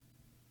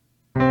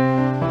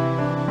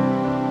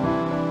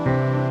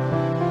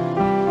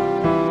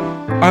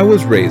I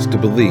was raised to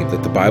believe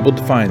that the Bible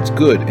defines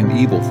good and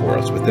evil for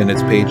us within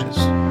its pages.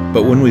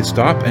 But when we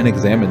stop and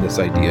examine this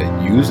idea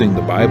using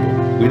the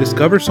Bible, we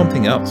discover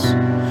something else.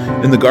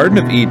 In the Garden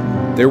of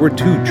Eden, there were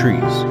two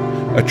trees,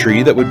 a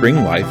tree that would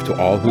bring life to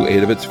all who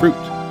ate of its fruit,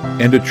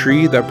 and a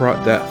tree that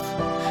brought death.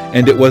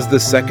 And it was the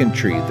second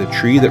tree, the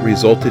tree that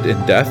resulted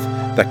in death,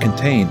 that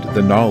contained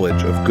the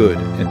knowledge of good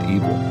and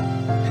evil.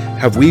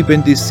 Have we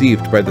been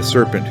deceived by the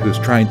serpent who is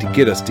trying to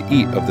get us to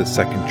eat of the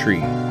second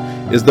tree?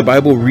 Is the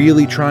Bible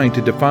really trying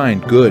to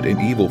define good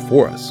and evil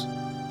for us?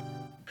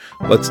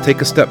 Let's take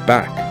a step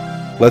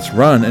back. Let's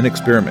run an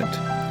experiment.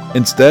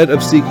 Instead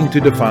of seeking to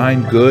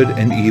define good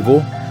and evil,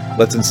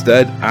 let's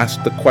instead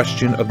ask the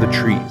question of the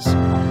trees.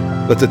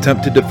 Let's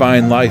attempt to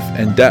define life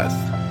and death,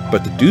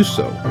 but to do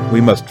so, we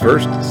must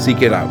first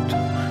seek it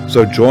out.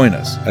 So join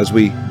us as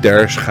we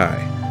Derish Chai,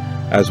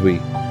 as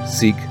we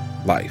seek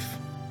life.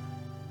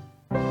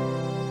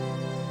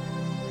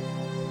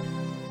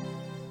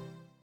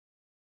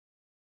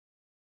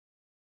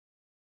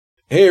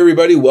 Hey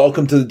everybody,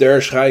 welcome to the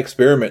Derish Chai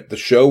Experiment, the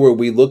show where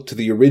we look to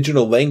the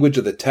original language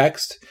of the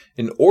text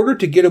in order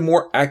to get a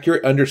more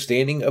accurate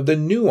understanding of the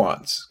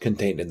nuance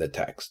contained in the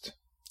text.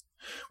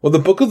 Well, the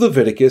book of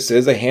Leviticus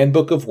is a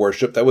handbook of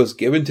worship that was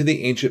given to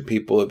the ancient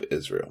people of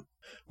Israel.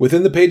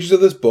 Within the pages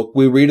of this book,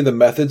 we read of the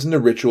methods and the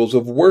rituals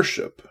of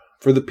worship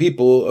for the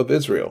people of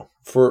Israel,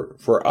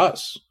 for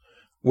us,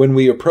 when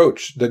we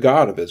approach the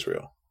God of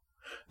Israel.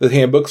 The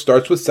handbook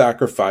starts with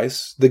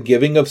sacrifice, the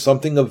giving of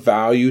something of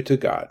value to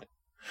God.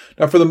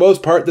 Now, for the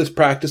most part, this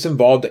practice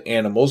involved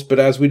animals, but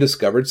as we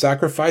discovered,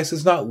 sacrifice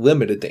is not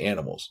limited to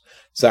animals.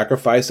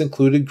 Sacrifice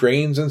included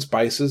grains and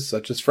spices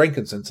such as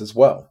frankincense as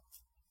well.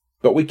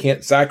 But we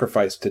can't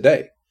sacrifice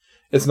today.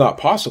 It's not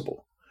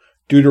possible.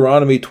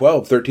 Deuteronomy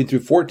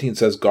 12:13-14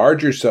 says,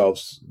 "Guard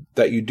yourselves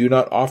that you do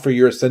not offer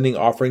your ascending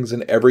offerings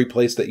in every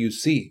place that you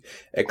see,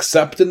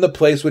 except in the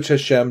place which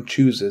Hashem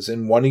chooses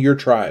in one of your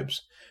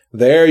tribes.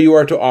 There you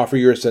are to offer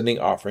your ascending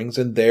offerings,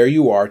 and there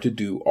you are to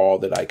do all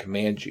that I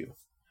command you."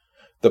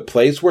 The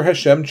place where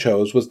Hashem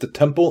chose was the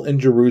temple in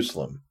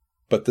Jerusalem,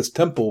 but this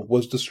temple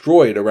was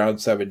destroyed around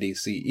 70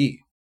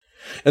 CE.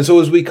 And so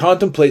as we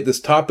contemplate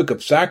this topic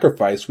of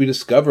sacrifice, we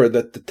discover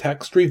that the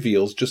text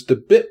reveals just a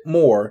bit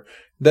more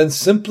than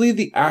simply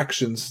the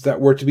actions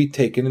that were to be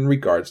taken in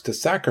regards to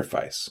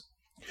sacrifice.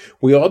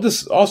 We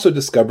also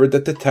discovered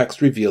that the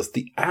text reveals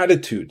the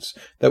attitudes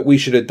that we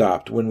should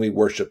adopt when we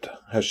worship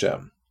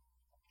Hashem.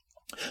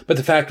 But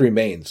the fact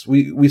remains,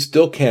 we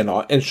still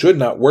cannot and should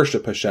not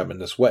worship Hashem in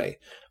this way,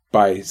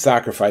 by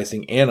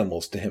sacrificing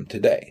animals to him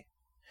today.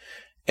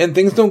 And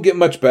things don't get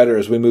much better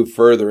as we move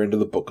further into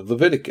the book of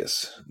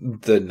Leviticus.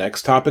 The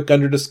next topic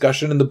under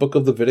discussion in the book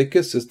of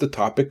Leviticus is the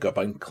topic of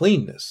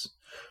uncleanness.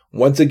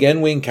 Once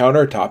again, we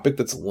encounter a topic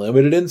that's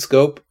limited in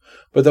scope,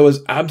 but that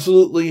was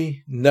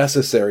absolutely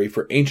necessary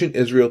for ancient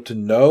Israel to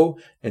know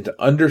and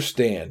to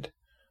understand,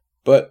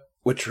 but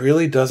which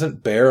really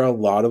doesn't bear a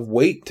lot of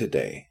weight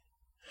today.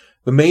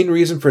 The main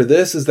reason for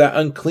this is that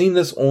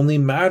uncleanness only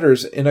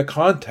matters in a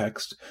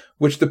context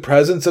which the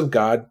presence of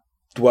God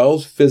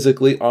dwells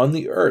physically on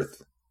the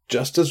earth,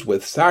 just as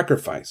with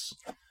sacrifice.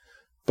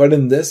 But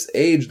in this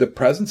age, the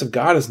presence of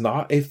God is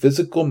not a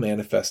physical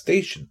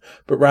manifestation,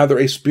 but rather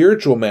a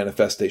spiritual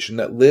manifestation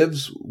that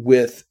lives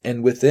with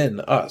and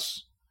within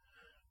us.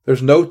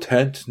 There's no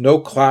tent, no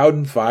cloud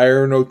and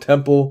fire, no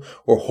temple,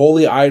 or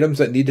holy items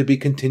that need to be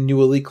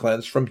continually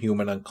cleansed from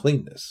human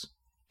uncleanness.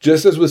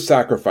 Just as with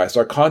sacrifice,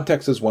 our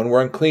context is one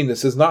where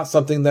uncleanness is not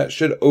something that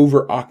should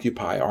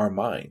over-occupy our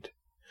mind.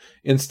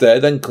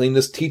 Instead,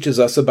 uncleanness teaches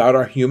us about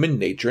our human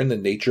nature and the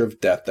nature of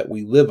death that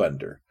we live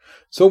under.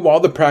 So while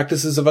the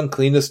practices of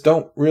uncleanness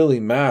don't really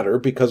matter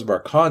because of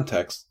our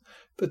context,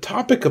 the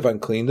topic of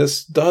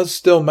uncleanness does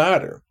still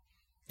matter,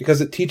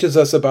 because it teaches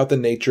us about the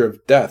nature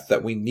of death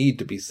that we need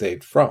to be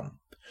saved from,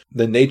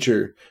 the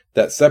nature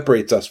that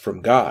separates us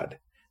from God,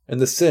 and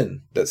the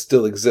sin that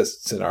still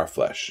exists in our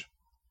flesh.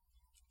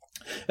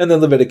 And then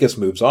Leviticus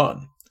moves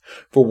on.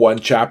 For one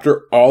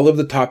chapter, all of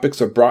the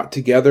topics are brought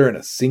together in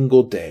a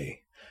single day.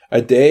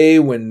 A day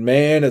when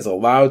man is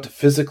allowed to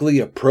physically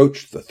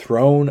approach the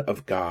throne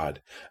of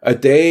God. A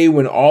day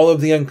when all of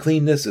the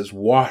uncleanness is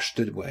washed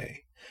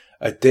away.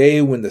 A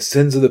day when the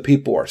sins of the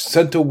people are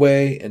sent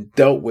away and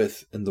dealt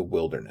with in the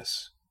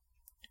wilderness.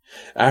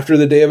 After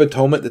the Day of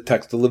Atonement, the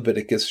text of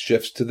Leviticus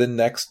shifts to the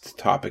next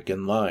topic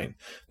in line,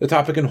 the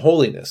topic in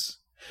holiness.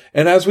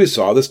 And as we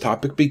saw, this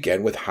topic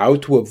began with how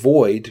to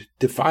avoid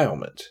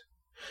defilement.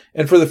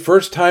 And for the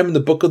first time in the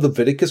book of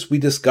Leviticus, we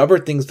discover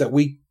things that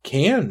we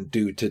can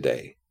do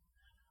today.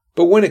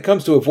 But when it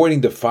comes to avoiding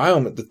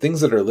defilement, the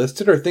things that are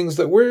listed are things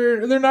that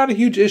they're not a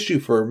huge issue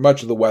for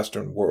much of the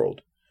Western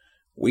world.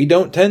 We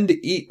don't tend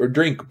to eat or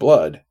drink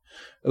blood.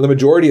 The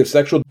majority of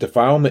sexual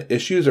defilement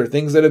issues are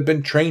things that have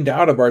been trained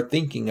out of our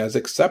thinking as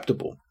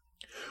acceptable.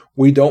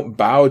 We don't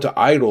bow to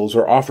idols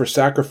or offer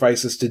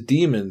sacrifices to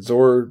demons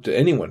or to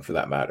anyone for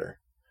that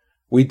matter.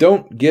 We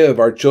don't give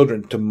our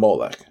children to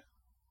Molech.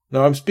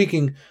 Now I'm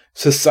speaking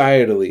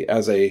societally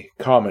as a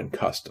common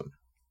custom.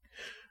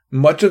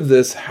 Much of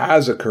this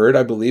has occurred,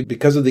 I believe,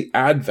 because of the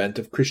advent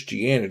of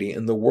Christianity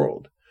in the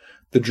world.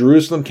 The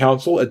Jerusalem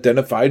Council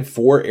identified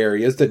 4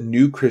 areas that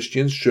new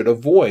Christians should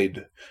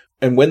avoid.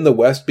 And when the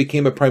West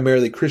became a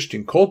primarily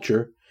Christian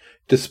culture,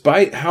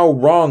 despite how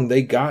wrong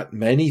they got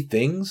many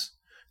things,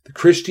 the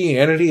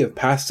Christianity of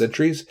past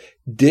centuries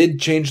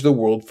did change the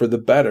world for the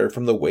better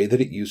from the way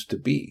that it used to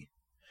be.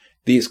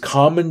 These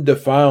common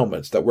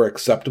defilements that were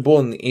acceptable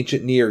in the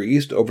ancient Near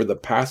East over the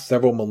past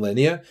several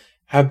millennia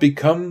have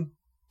become,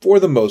 for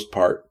the most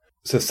part,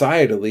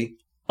 societally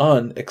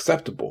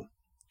unacceptable.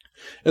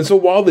 And so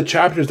while the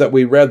chapters that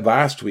we read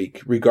last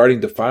week regarding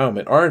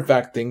defilement are in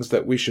fact things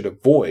that we should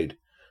avoid,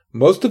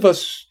 most of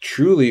us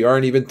truly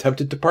aren't even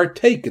tempted to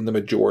partake in the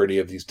majority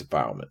of these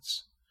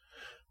defilements.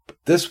 But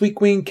this week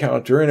we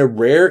encounter, in a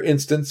rare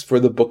instance for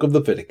the book of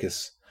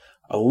Leviticus,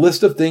 a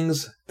list of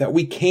things that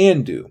we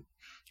can do,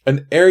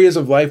 and areas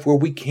of life where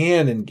we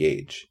can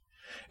engage.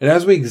 And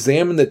as we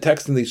examine the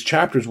text in these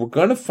chapters, we're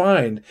going to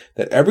find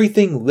that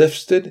everything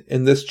listed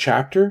in this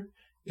chapter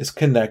is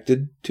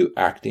connected to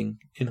acting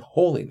in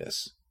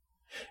holiness.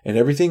 And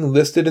everything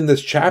listed in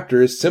this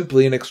chapter is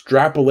simply an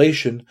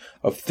extrapolation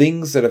of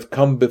things that have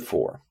come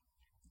before.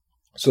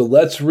 So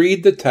let's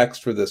read the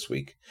text for this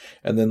week,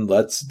 and then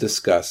let's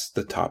discuss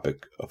the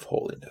topic of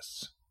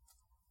holiness.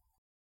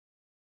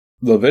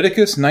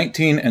 Leviticus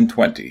 19 and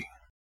 20.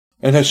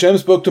 And Hashem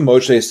spoke to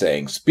Moshe,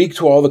 saying, Speak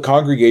to all the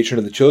congregation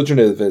of the children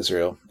of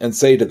Israel, and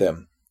say to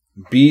them,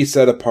 Be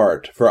set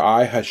apart, for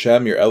I,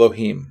 Hashem, your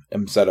Elohim,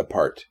 am set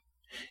apart.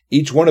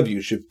 Each one of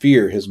you should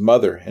fear his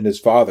mother and his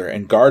father,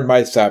 and guard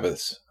my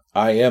Sabbaths.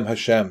 I am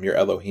Hashem, your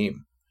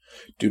Elohim.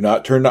 Do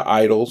not turn to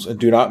idols, and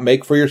do not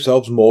make for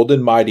yourselves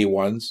molten mighty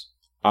ones.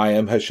 I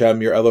am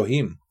Hashem, your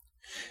Elohim.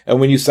 And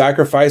when you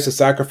sacrifice a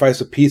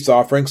sacrifice of peace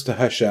offerings to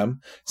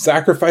Hashem,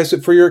 sacrifice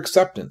it for your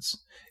acceptance.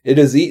 It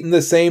is eaten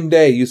the same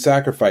day you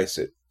sacrifice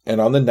it,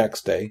 and on the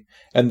next day,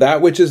 and that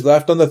which is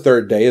left on the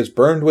 3rd day is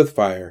burned with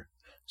fire.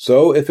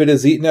 So if it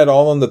is eaten at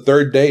all on the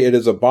 3rd day, it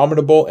is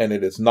abominable, and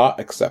it is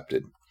not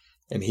accepted.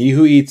 And he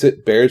who eats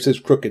it bears his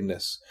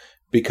crookedness,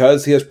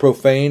 because he has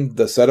profaned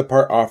the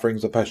set-apart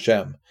offerings of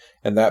Hashem,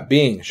 and that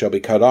being shall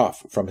be cut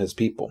off from his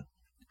people.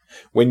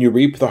 When you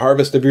reap the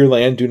harvest of your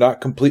land, do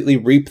not completely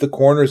reap the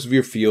corners of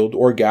your field,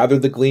 or gather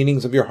the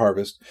gleanings of your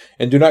harvest,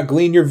 and do not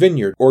glean your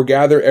vineyard, or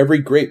gather every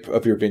grape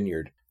of your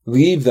vineyard.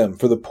 Leave them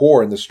for the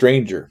poor and the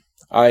stranger.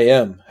 I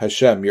am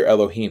Hashem, your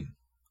Elohim.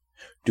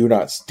 Do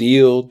not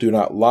steal, do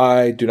not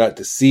lie, do not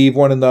deceive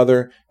one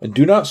another, and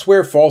do not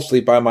swear falsely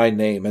by my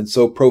name, and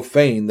so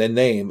profane the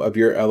name of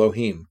your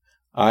Elohim.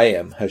 I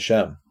am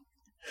Hashem.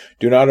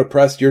 Do not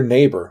oppress your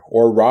neighbor,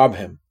 or rob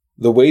him.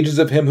 The wages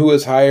of him who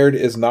is hired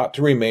is not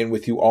to remain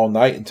with you all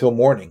night until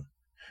morning.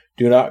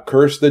 Do not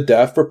curse the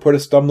deaf, or put a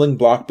stumbling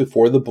block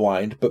before the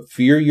blind, but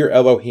fear your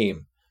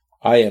Elohim.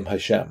 I am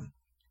Hashem.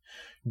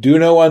 Do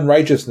no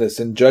unrighteousness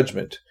in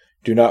judgment.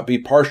 Do not be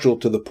partial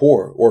to the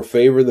poor, or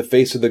favor the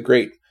face of the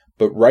great,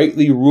 but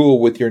rightly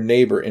rule with your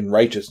neighbor in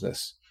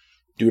righteousness.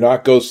 Do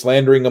not go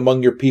slandering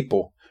among your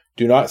people.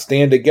 Do not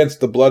stand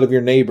against the blood of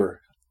your neighbor.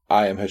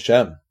 I am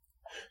Hashem.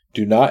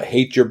 Do not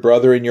hate your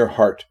brother in your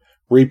heart.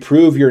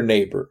 Reprove your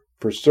neighbor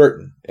for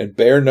certain, and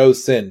bear no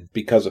sin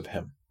because of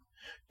him.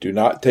 Do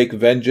not take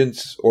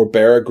vengeance or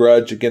bear a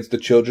grudge against the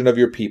children of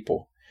your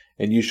people,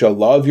 and you shall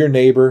love your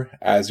neighbor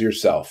as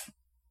yourself.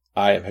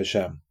 I am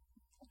Hashem.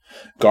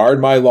 Guard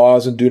my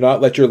laws, and do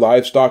not let your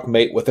livestock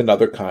mate with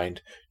another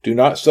kind. Do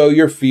not sow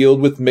your field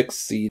with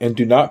mixed seed, and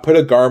do not put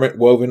a garment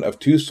woven of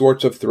 2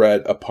 sorts of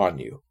thread upon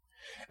you.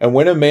 And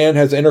when a man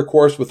has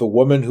intercourse with a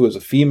woman who is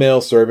a female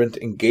servant,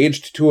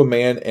 engaged to a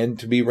man and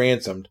to be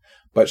ransomed,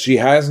 but she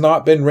has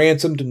not been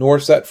ransomed nor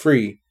set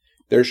free,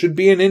 there should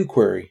be an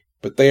inquiry,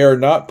 but they are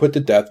not put to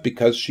death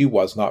because she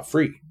was not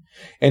free.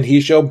 And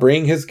he shall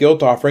bring his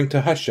guilt offering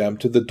to Hashem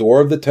to the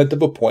door of the tent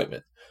of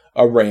appointment,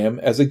 a ram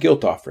as a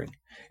guilt offering.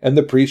 And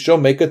the priest shall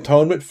make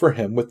atonement for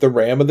him with the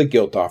ram of the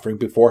guilt offering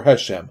before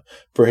Hashem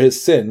for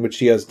his sin which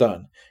he has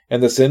done,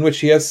 and the sin which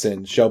he has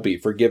sinned shall be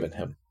forgiven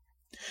him.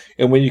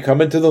 And when you come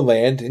into the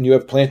land, and you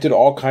have planted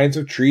all kinds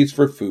of trees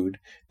for food,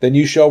 then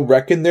you shall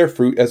reckon their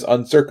fruit as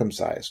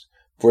uncircumcised.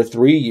 For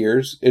 3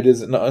 years it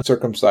is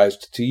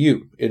uncircumcised to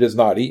you, it is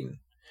not eaten.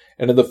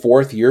 And in the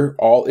 4th year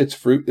all its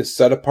fruit is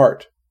set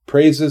apart,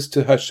 praises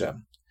to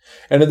Hashem.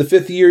 And in the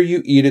 5th year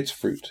you eat its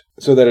fruit,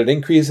 so that it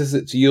increases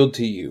its yield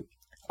to you.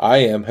 I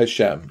am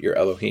Hashem, your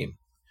Elohim.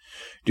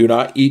 Do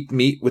not eat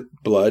meat with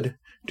blood.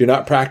 Do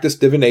not practice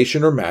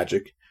divination or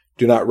magic.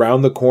 Do not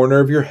round the corner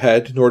of your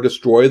head, nor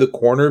destroy the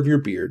corner of your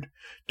beard.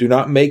 Do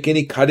not make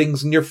any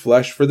cuttings in your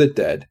flesh for the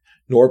dead,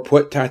 nor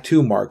put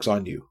tattoo marks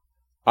on you.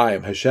 I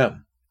am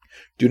Hashem.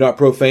 Do not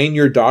profane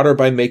your daughter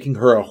by making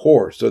her a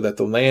whore, so that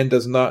the land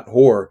does not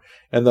whore,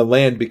 and the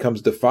land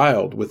becomes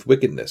defiled with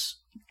wickedness.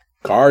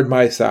 Guard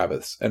my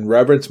Sabbaths, and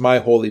reverence my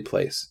holy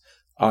place.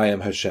 I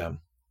am Hashem.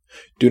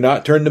 Do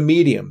not turn to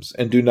mediums,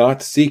 and do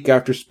not seek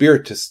after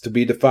spiritists to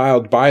be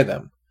defiled by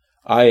them.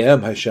 I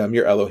am Hashem,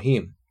 your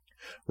Elohim.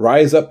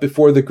 Rise up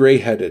before the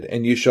gray-headed,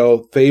 and you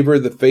shall favor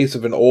the face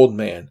of an old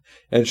man,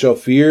 and shall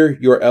fear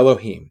your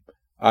Elohim.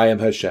 I am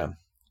Hashem.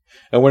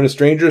 And when a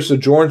stranger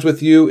sojourns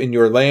with you in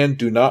your land,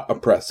 do not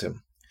oppress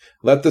him.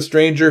 Let the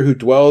stranger who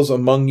dwells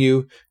among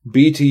you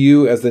be to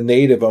you as the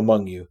native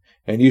among you,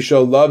 and you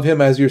shall love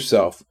him as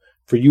yourself,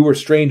 for you were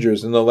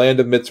strangers in the land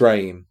of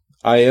Mitzrayim.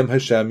 I am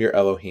Hashem your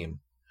Elohim.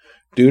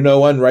 Do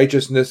no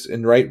unrighteousness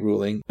in right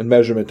ruling, in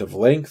measurement of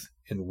length,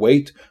 in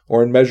weight,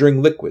 or in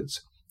measuring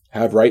liquids.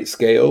 Have right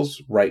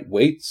scales, right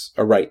weights,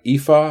 a right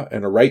ephah,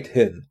 and a right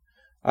hin.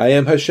 I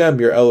am Hashem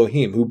your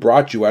Elohim, who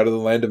brought you out of the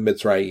land of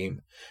Mitzrayim.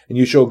 And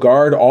you shall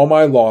guard all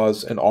my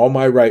laws and all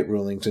my right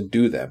rulings, and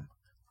do them.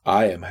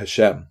 I am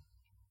Hashem.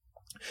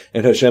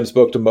 And Hashem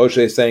spoke to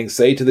Moshe, saying,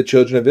 Say to the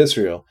children of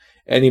Israel,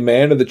 any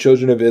man of the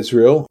children of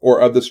Israel, or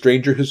of the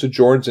stranger who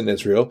sojourns in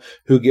Israel,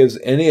 who gives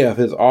any of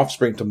his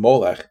offspring to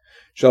Molech,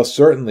 shall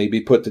certainly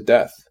be put to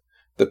death.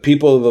 The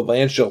people of the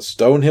land shall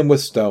stone him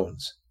with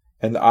stones.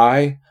 And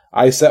I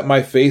set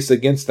my face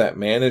against that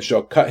man, and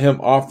shall cut him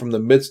off from the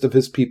midst of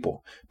his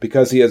people,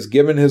 because he has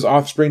given his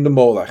offspring to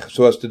Molech,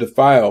 so as to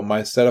defile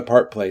my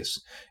set-apart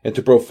place, and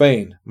to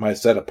profane my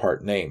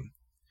set-apart name.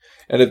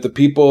 And if the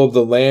people of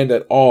the land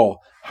at all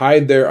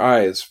hide their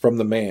eyes from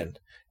the man,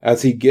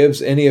 as he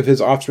gives any of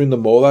his offspring to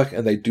Molech,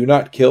 and they do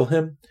not kill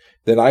him,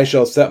 then I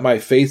shall set my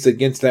face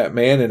against that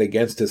man and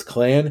against his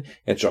clan,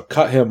 and shall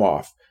cut him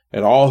off,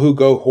 and all who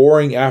go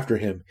whoring after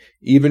him,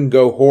 even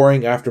go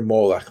whoring after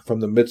Molech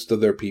from the midst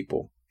of their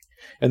people.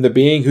 And the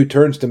being who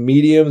turns to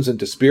mediums and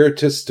to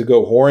spiritists to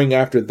go whoring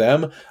after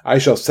them, I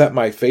shall set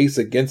my face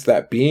against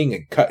that being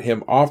and cut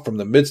him off from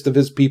the midst of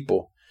his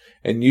people.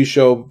 And you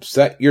shall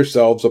set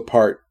yourselves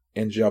apart,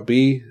 and shall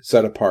be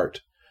set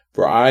apart.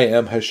 For I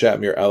am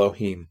Hashem your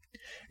Elohim.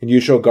 And you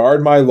shall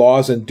guard my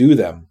laws and do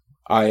them.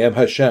 I am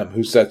Hashem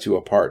who sets you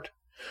apart.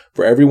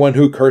 For everyone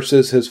who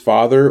curses his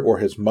father or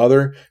his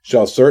mother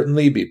shall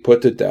certainly be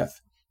put to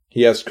death.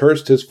 He has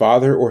cursed his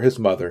father or his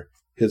mother.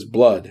 His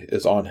blood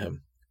is on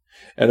him.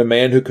 And a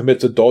man who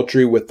commits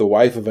adultery with the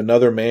wife of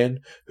another man,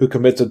 who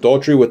commits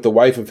adultery with the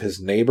wife of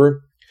his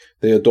neighbor,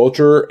 the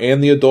adulterer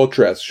and the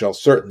adulteress shall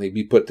certainly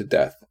be put to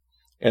death.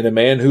 And a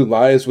man who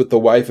lies with the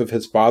wife of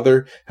his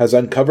father has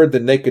uncovered the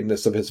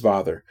nakedness of his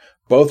father.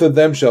 Both of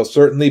them shall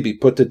certainly be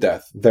put to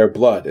death. Their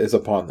blood is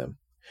upon them.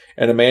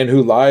 And a man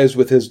who lies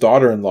with his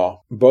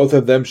daughter-in-law, both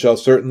of them shall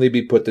certainly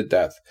be put to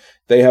death.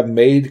 They have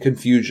made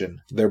confusion.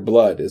 Their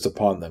blood is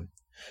upon them.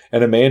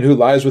 And a man who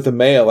lies with a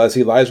male as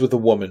he lies with a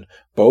woman,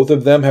 both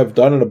of them have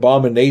done an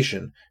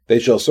abomination. They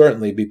shall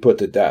certainly be put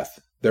to death.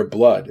 Their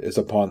blood is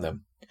upon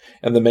them.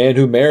 And the man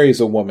who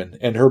marries a woman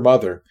and her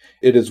mother,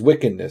 it is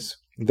wickedness.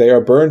 They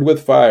are burned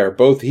with fire,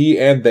 both he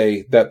and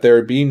they, that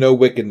there be no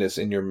wickedness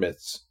in your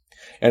midst.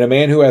 And a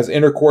man who has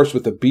intercourse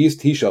with a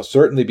beast, he shall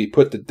certainly be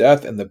put to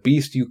death, and the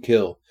beast you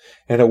kill.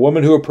 And a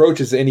woman who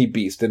approaches any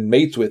beast and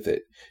mates with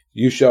it,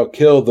 you shall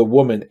kill the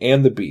woman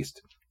and the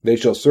beast. They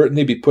shall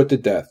certainly be put to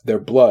death. Their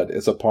blood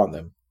is upon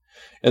them.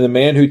 And the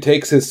man who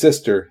takes his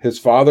sister, his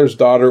father's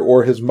daughter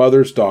or his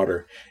mother's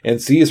daughter,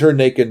 and sees her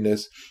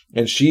nakedness,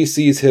 and she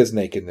sees his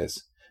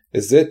nakedness,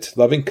 is it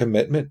loving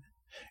commitment?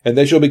 And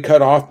they shall be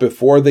cut off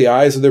before the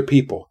eyes of their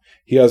people.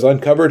 He has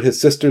uncovered his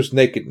sister's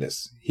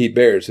nakedness. He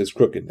bears his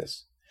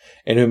crookedness.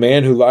 And a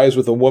man who lies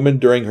with a woman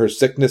during her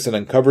sickness and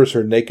uncovers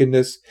her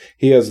nakedness,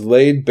 he has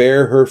laid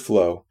bare her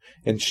flow,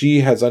 and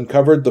she has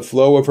uncovered the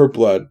flow of her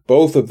blood.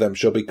 Both of them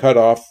shall be cut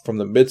off from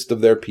the midst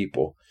of their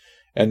people.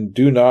 And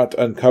do not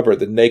uncover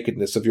the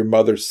nakedness of your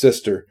mother's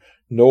sister,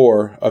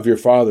 nor of your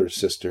father's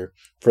sister,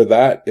 for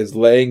that is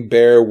laying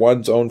bare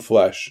one's own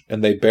flesh,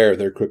 and they bear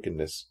their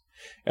crookedness.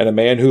 And a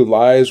man who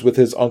lies with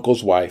his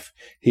uncle's wife,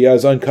 he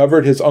has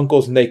uncovered his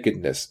uncle's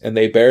nakedness, and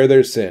they bear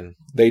their sin.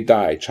 They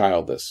die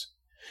childless.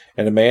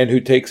 And a man who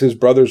takes his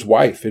brother's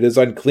wife, it is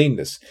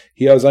uncleanness.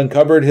 He has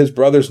uncovered his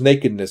brother's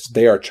nakedness.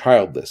 They are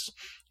childless.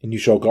 And you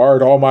shall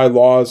guard all my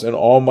laws and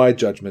all my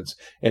judgments,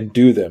 and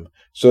do them,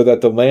 so that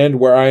the land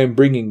where I am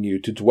bringing you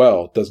to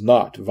dwell does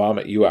not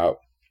vomit you out.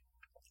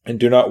 And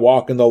do not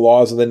walk in the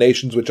laws of the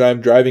nations which I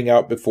am driving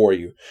out before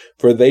you,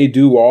 for they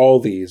do all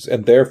these,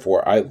 and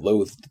therefore I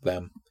loathed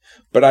them.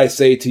 But I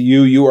say to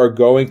you, you are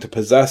going to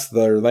possess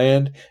their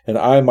land, and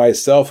I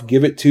myself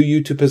give it to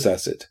you to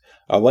possess it,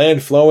 a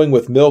land flowing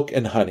with milk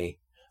and honey.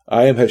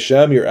 I am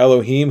Hashem your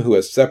Elohim, who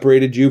has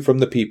separated you from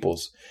the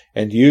peoples,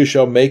 and you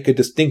shall make a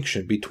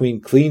distinction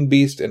between clean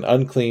beast and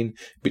unclean,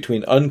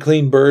 between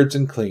unclean birds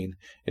and clean,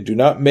 and do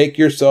not make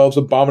yourselves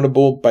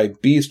abominable by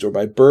beast or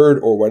by bird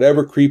or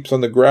whatever creeps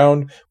on the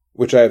ground,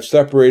 which I have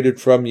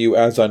separated from you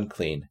as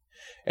unclean.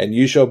 And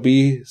you shall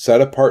be set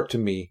apart to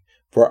me,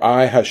 for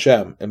I,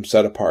 Hashem, am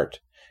set apart,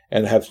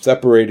 and have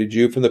separated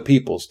you from the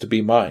peoples to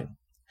be mine.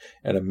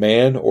 And a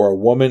man or a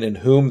woman in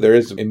whom there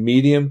is a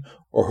medium,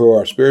 or who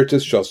are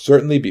spiritists, shall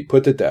certainly be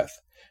put to death.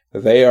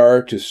 They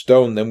are to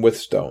stone them with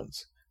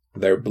stones.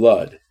 Their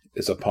blood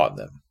is upon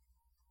them.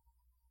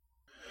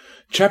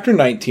 Chapter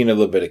 19 of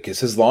Leviticus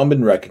has long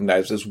been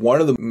recognized as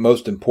one of the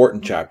most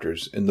important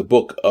chapters in the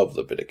book of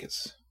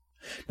Leviticus.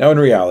 Now, in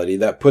reality,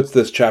 that puts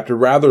this chapter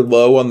rather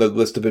low on the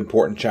list of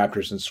important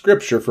chapters in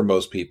Scripture for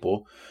most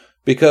people,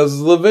 because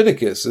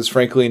Leviticus is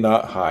frankly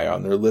not high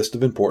on their list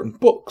of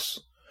important books.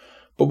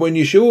 But when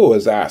Yeshua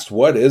was asked,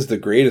 what is the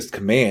greatest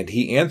command?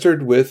 He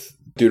answered with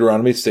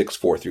Deuteronomy 6,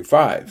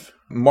 4-5.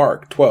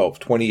 Mark 12,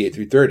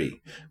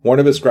 28-30. One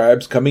of his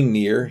scribes coming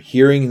near,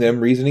 hearing them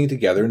reasoning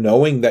together,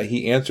 knowing that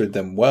he answered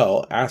them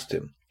well, asked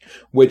him,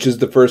 which is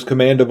the first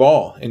command of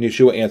all? And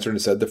Yeshua answered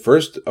and said, the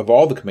first of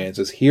all the commands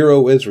is, Hear,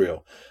 O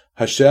Israel,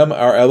 Hashem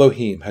our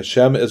Elohim,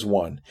 Hashem is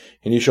one.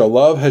 And you shall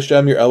love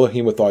Hashem your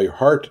Elohim with all your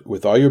heart,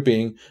 with all your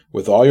being,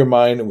 with all your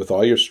mind, and with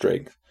all your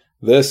strength.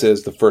 This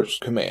is the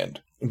first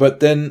command. But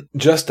then,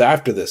 just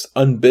after this,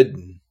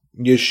 unbidden,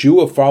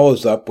 Yeshua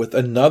follows up with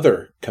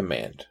another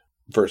command.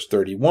 Verse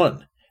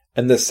 31.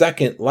 And the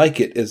second like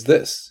it is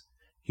this,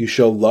 you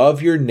shall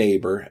love your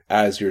neighbor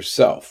as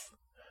yourself.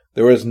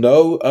 There is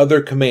no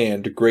other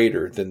command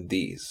greater than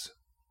these.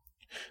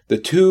 The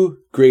two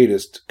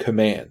greatest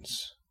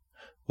commands.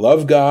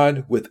 Love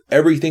God with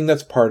everything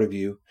that's part of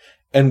you,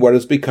 and what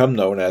has become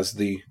known as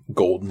the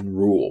Golden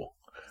Rule.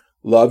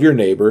 Love your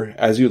neighbor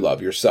as you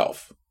love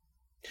yourself.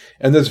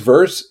 And this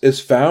verse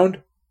is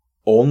found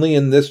only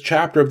in this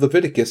chapter of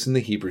Leviticus in the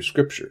Hebrew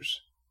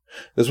Scriptures.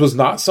 This was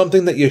not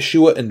something that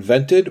Yeshua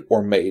invented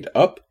or made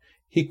up.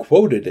 He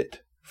quoted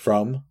it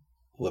from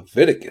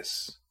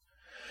Leviticus.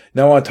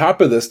 Now, on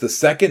top of this, the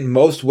second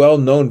most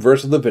well-known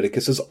verse of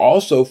Leviticus is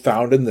also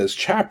found in this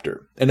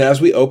chapter. And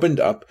as we opened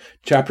up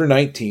chapter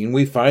 19,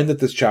 we find that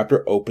this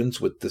chapter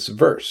opens with this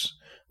verse.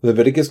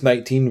 Leviticus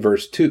 19,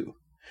 verse 2.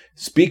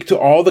 Speak to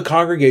all the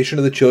congregation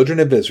of the children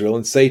of Israel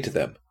and say to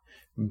them,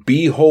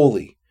 Be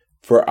holy,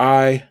 for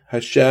I,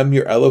 Hashem,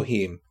 your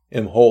Elohim,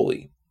 am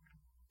holy.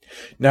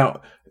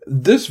 Now,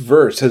 this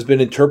verse has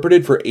been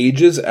interpreted for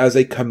ages as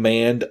a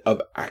command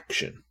of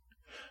action.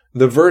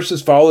 The verse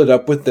is followed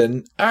up with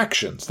then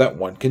actions that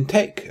one can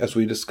take, as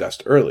we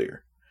discussed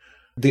earlier.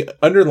 The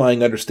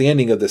underlying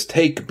understanding of this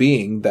take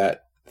being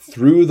that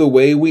through the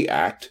way we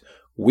act,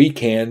 we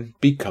can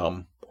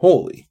become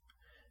holy,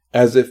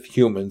 as if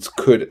humans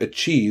could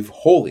achieve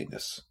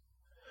holiness.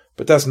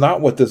 But that's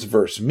not what this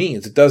verse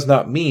means. It does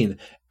not mean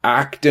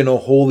act in a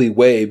holy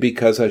way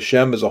because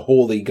Hashem is a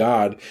holy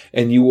God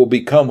and you will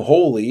become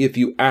holy if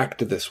you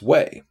act this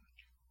way.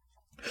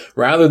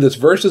 Rather, this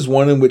verse is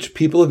one in which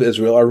people of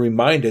Israel are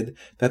reminded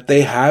that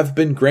they have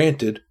been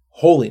granted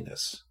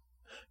holiness,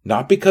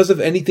 not because of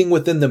anything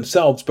within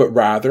themselves, but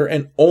rather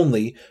and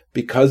only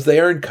because they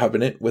are in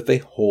covenant with a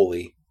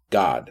holy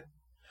God.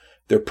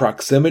 Their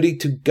proximity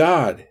to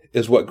God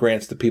is what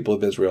grants the people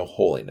of Israel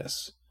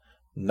holiness.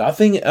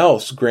 Nothing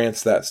else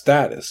grants that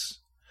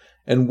status,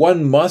 and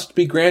one must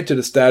be granted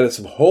a status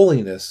of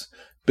holiness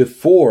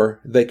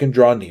before they can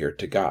draw near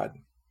to God.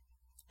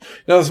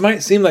 Now, this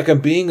might seem like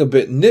I'm being a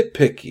bit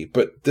nitpicky,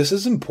 but this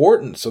is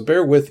important, so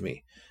bear with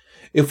me.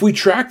 If we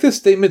track this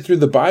statement through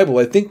the Bible,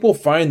 I think we'll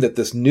find that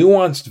this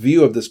nuanced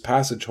view of this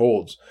passage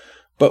holds,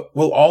 but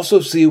we'll also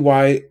see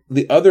why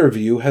the other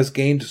view has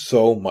gained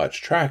so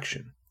much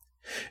traction.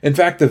 In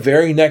fact, the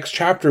very next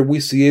chapter, we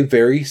see a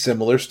very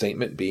similar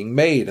statement being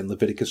made in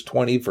Leviticus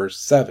 20,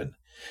 verse 7.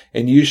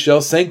 And you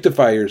shall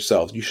sanctify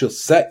yourselves, you shall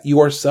set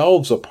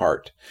yourselves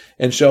apart,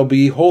 and shall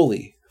be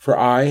holy, for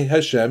I,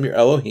 Hashem, your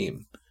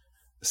Elohim.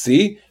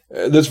 See,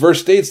 this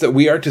verse states that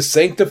we are to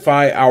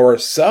sanctify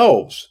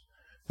ourselves.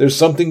 There's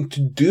something to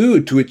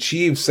do to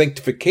achieve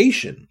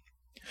sanctification.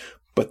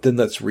 But then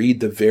let's read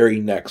the very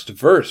next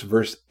verse,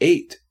 verse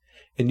 8.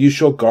 And you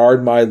shall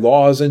guard my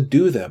laws and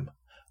do them.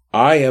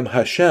 I am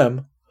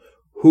Hashem,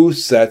 who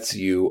sets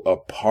you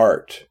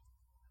apart.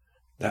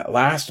 That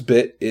last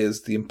bit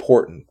is the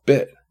important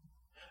bit.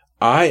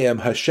 I am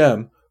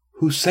Hashem,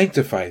 who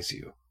sanctifies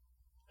you.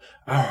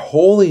 Our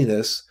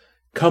holiness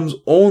comes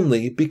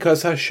only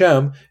because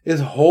Hashem is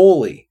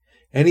holy,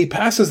 and he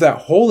passes that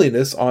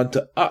holiness on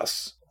to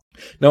us.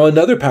 Now,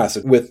 another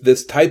passage with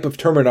this type of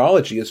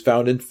terminology is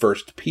found in 1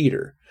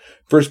 Peter.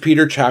 1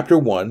 Peter chapter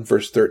 1,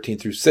 verse 13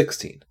 through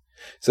 16. It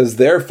says,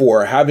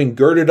 Therefore, having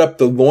girded up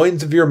the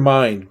loins of your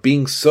mind,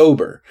 being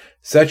sober,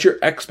 set your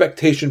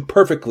expectation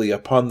perfectly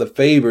upon the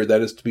favor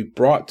that is to be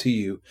brought to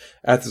you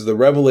as the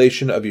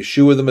revelation of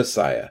Yeshua the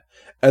Messiah,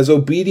 as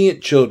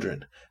obedient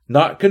children,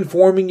 not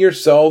conforming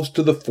yourselves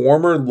to the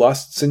former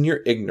lusts in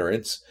your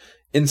ignorance.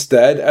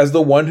 Instead, as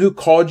the one who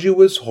called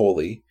you is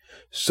holy,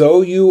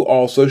 so you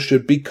also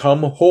should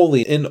become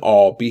holy in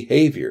all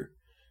behavior,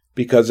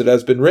 because it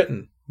has been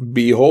written,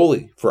 Be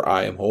holy, for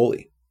I am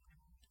holy.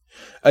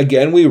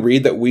 Again, we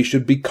read that we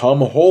should become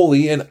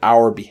holy in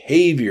our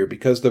behavior,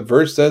 because the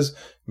verse says,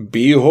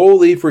 Be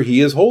holy, for he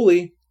is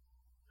holy.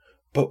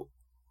 But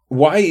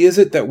why is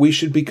it that we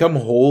should become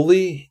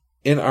holy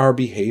in our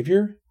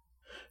behavior?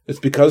 It's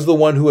because the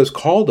one who has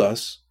called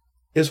us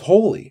is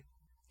holy.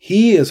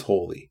 He is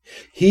holy.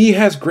 He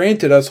has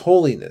granted us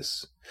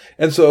holiness.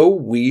 And so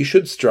we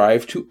should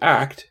strive to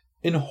act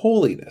in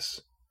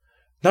holiness,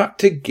 not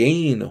to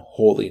gain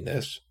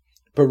holiness,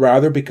 but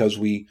rather because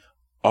we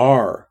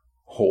are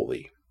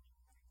holy.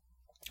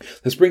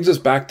 This brings us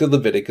back to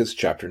Leviticus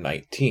chapter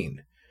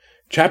 19.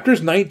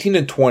 Chapters 19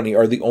 and 20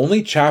 are the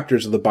only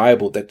chapters of the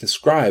Bible that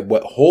describe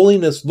what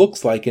holiness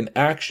looks like in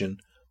action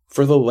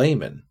for the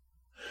layman.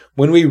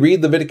 When we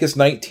read Leviticus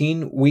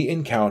 19, we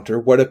encounter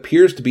what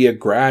appears to be a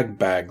grab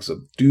bags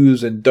of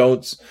do's and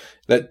don'ts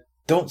that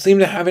don't seem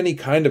to have any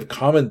kind of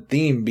common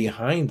theme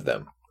behind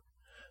them.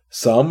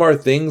 Some are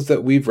things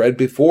that we've read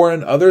before,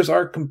 and others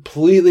are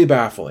completely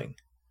baffling.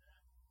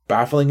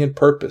 Baffling in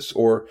purpose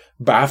or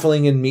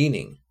baffling in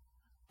meaning.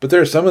 But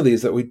there are some of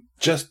these that we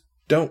just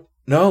don't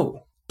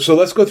know. So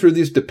let's go through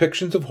these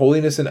depictions of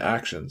holiness in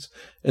actions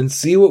and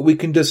see what we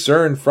can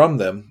discern from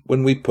them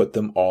when we put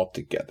them all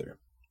together.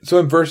 So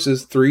in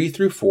verses 3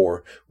 through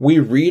 4, we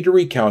read a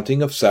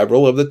recounting of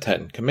several of the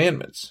 10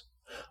 commandments.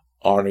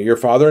 Honor your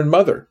father and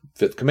mother,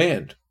 5th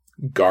command.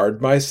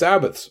 Guard my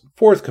Sabbaths,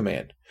 4th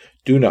command.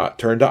 Do not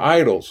turn to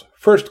idols,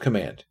 1st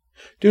command.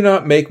 Do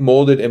not make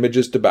molded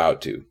images to bow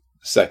to,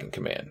 2nd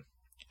command.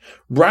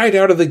 Right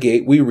out of the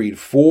gate, we read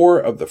 4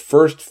 of the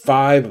first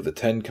 5 of the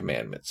 10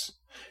 commandments.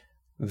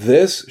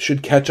 This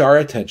should catch our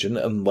attention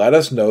and let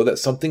us know that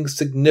something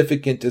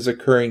significant is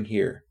occurring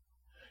here.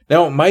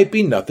 Now, it might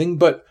be nothing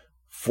but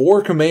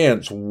 4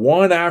 commands,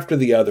 one after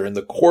the other, in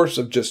the course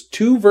of just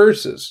 2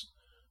 verses.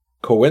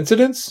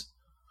 Coincidence?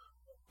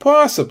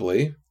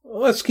 Possibly.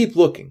 Let's keep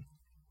looking.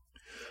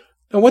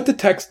 Now, what the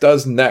text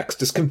does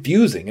next is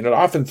confusing, and it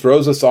often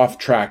throws us off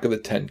track of the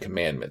 10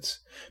 commandments,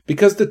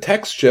 because the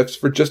text shifts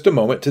for just a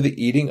moment to the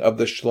eating of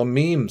the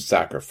shlamim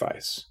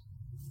sacrifice.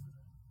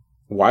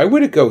 Why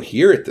would it go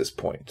here at this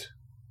point?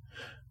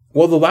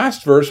 Well, the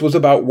last verse was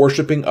about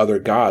worshiping other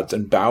gods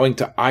and bowing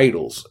to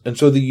idols, and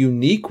so the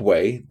unique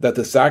way that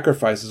the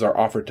sacrifices are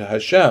offered to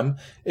Hashem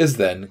is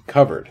then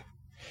covered.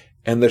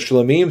 And the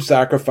shlamim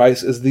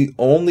sacrifice is the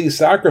only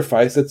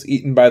sacrifice that's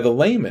eaten by the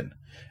layman,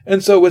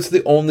 and so it's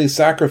the only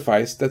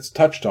sacrifice that's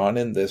touched on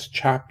in this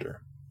chapter.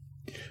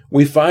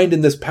 We find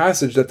in this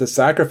passage that the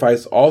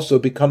sacrifice also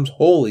becomes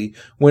holy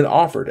when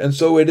offered, and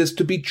so it is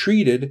to be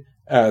treated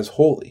as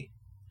holy.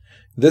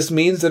 This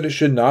means that it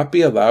should not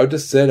be allowed to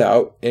sit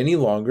out any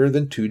longer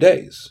than 2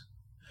 days.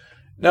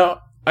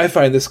 Now, I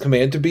find this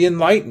command to be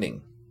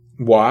enlightening.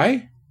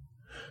 Why?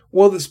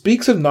 Well, it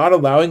speaks of not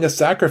allowing a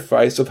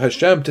sacrifice of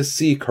Hashem to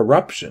see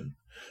corruption.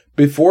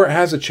 Before it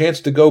has a chance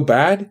to go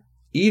bad,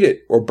 eat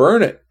it or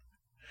burn it.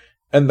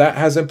 And that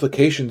has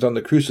implications on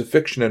the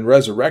crucifixion and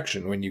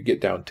resurrection when you get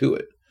down to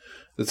it.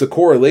 It's a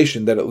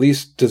correlation that at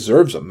least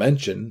deserves a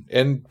mention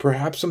and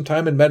perhaps some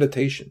time in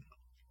meditation.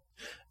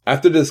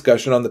 After the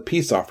discussion on the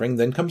peace offering,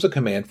 then comes a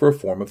command for a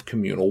form of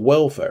communal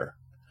welfare.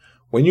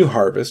 When you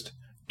harvest,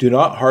 do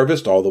not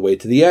harvest all the way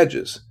to the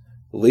edges.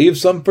 Leave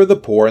some for the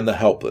poor and the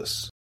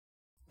helpless.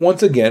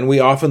 Once again, we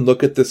often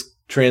look at this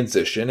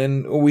transition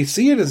and we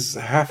see it as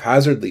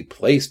haphazardly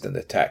placed in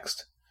the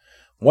text.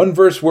 One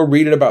verse we're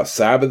reading about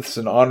Sabbaths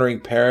and honoring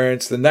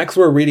parents, the next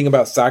we're reading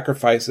about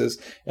sacrifices,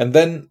 and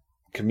then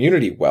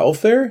community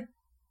welfare?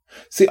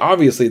 See,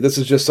 obviously this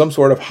is just some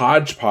sort of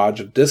hodgepodge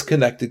of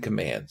disconnected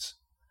commands.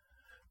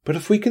 But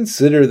if we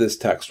consider this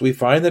text, we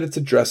find that it's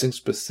addressing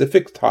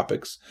specific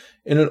topics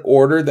in an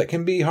order that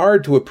can be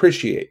hard to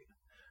appreciate.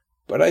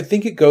 But I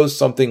think it goes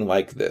something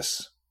like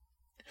this.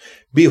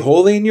 Be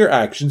holy in your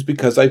actions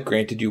because I've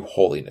granted you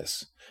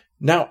holiness.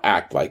 Now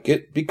act like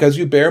it because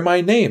you bear my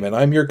name and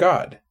I'm your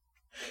God.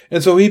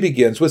 And so he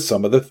begins with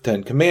some of the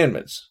 10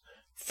 commandments.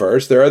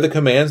 First, there are the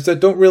commands that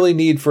don't really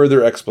need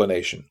further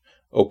explanation.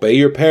 Obey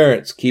your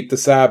parents, keep the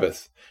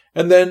Sabbath.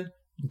 And then,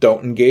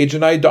 don't engage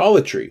in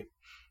idolatry.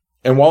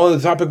 And while on the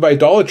topic of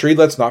idolatry,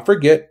 let's not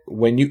forget,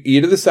 when you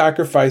eat of the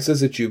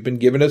sacrifices that you've been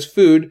given as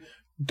food,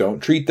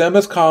 don't treat them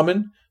as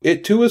common.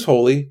 It too is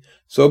holy,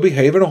 so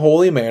behave in a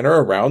holy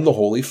manner around the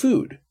holy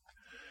food.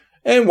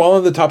 And while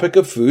on the topic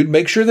of food,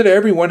 make sure that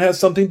everyone has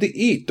something to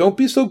eat. Don't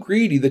be so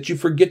greedy that you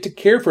forget to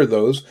care for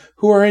those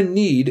who are in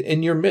need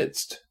in your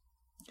midst.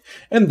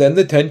 And then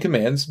the 10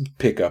 commands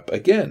pick up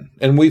again.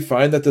 And we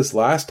find that this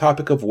last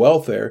topic of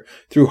welfare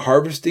through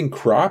harvesting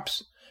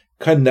crops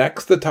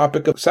connects the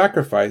topic of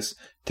sacrifice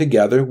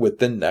together with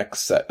the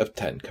next set of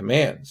 10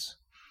 commands.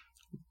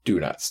 Do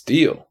not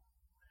steal.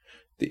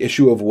 The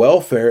issue of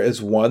welfare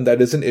is one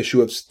that is an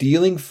issue of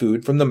stealing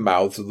food from the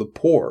mouths of the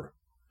poor.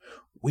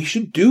 We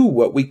should do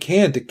what we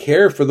can to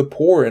care for the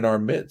poor in our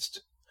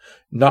midst.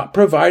 Not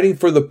providing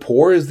for the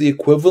poor is the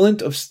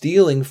equivalent of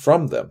stealing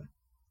from them.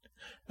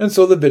 And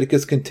so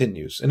Leviticus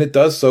continues, and it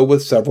does so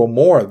with several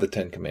more of the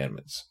 10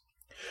 commandments.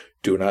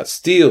 Do not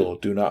steal,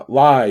 do not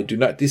lie, do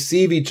not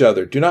deceive each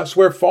other, do not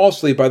swear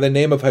falsely by the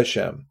name of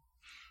Hashem.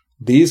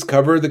 These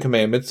cover the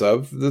commandments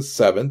of the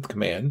 7th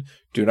command,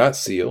 do not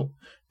steal,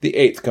 the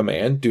 8th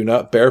command, do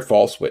not bear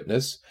false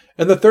witness,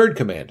 and the 3rd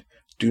command,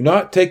 do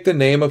not take the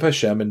name of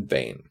Hashem in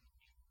vain.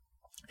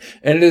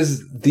 And it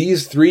is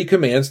these 3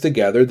 commands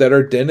together that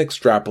are then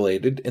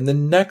extrapolated in the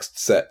next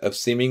set of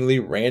seemingly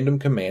random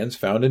commands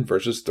found in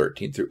verses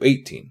 13 through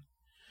 18.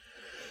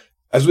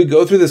 As we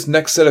go through this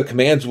next set of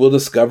commands, we'll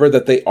discover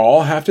that they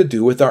all have to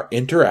do with our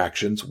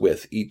interactions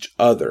with each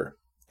other.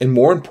 And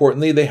more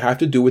importantly, they have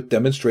to do with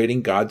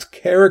demonstrating God's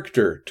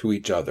character to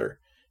each other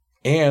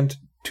and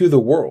to the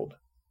world.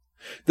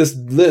 This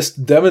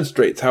list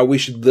demonstrates how we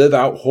should live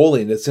out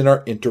holiness in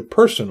our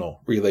interpersonal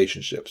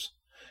relationships.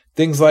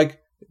 Things like,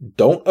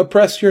 don't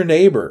oppress your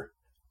neighbor,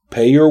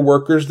 Pay your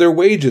workers their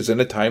wages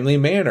in a timely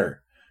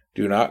manner.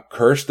 Do not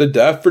curse the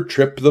deaf or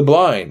trip the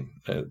blind.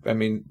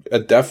 A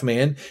deaf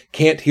man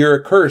can't hear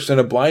a curse, and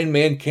a blind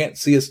man can't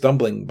see a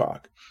stumbling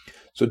block.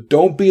 So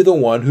don't be the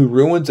one who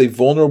ruins a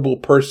vulnerable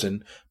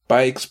person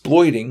by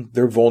exploiting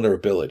their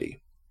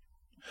vulnerability.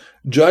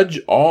 Judge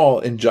all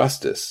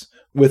injustice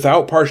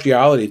without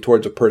partiality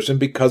towards a person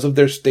because of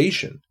their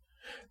station.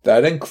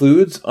 That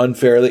includes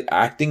unfairly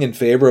acting in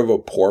favor of a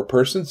poor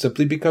person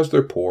simply because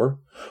they're poor,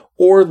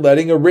 or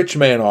letting a rich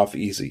man off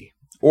easy,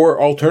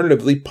 or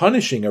alternatively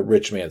punishing a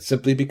rich man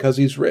simply because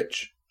he's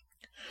rich.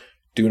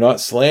 Do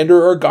not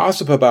slander or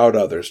gossip about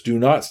others. Do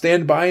not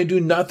stand by and do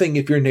nothing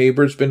if your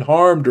neighbor has been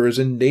harmed or is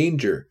in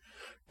danger.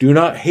 Do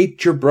not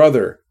hate your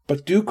brother,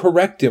 but do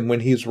correct him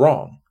when he's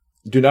wrong.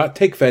 Do not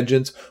take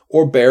vengeance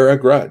or bear a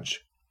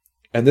grudge.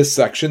 And this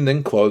section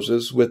then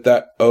closes with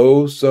that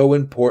oh so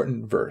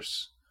important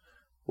verse.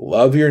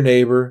 Love your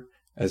neighbor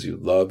as you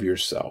love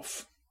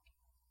yourself.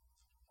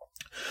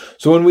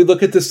 So when we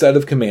look at this set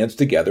of commands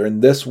together in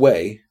this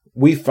way,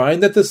 we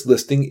find that this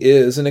listing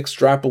is an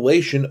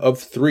extrapolation of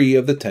 3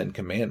 of the 10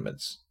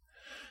 commandments.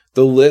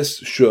 The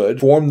list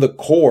should form the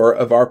core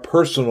of our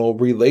personal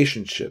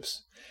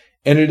relationships,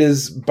 and it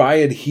is by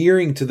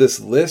adhering to this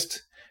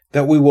list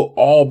that we will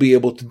all be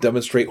able to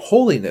demonstrate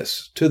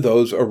holiness to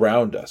those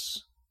around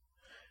us.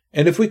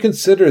 And if we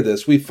consider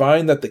this, we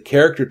find that the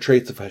character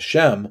traits of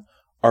Hashem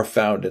are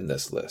found in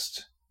this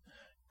list.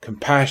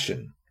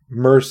 Compassion,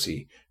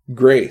 mercy,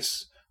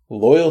 grace,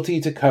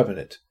 loyalty to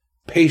covenant,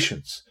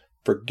 patience,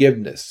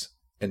 forgiveness,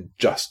 and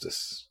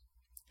justice.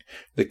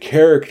 The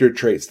character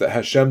traits that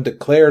Hashem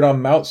declared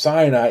on Mount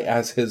Sinai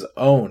as his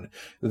own.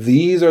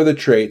 These are the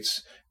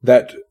traits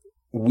that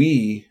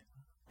we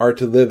are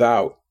to live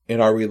out in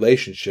our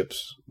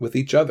relationships with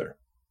each other.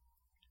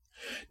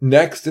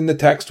 Next in the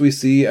text we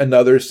see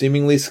another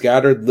seemingly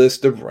scattered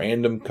list of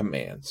random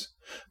commands.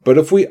 But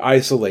if we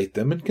isolate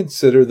them and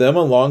consider them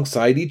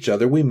alongside each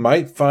other, we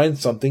might find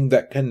something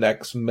that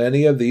connects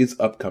many of these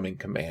upcoming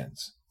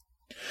commands.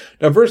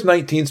 Now, verse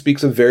 19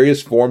 speaks of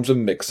various forms of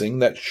mixing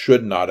that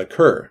should not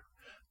occur.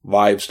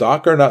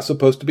 Livestock are not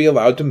supposed to be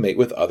allowed to mate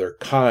with other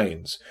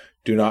kinds.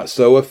 Do not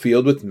sow a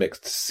field with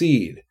mixed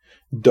seed.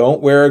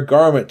 Don't wear a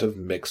garment of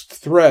mixed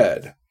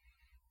thread.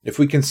 If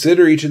we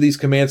consider each of these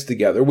commands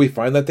together, we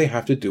find that they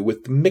have to do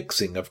with the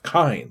mixing of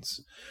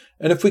kinds.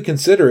 And if we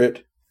consider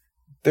it,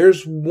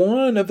 there's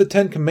one of the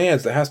 10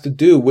 commands that has to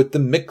do with the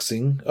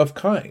mixing of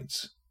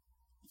kinds.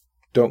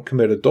 Don't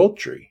commit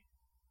adultery.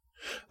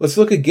 Let's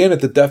look again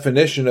at the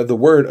definition of the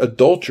word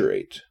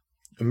adulterate.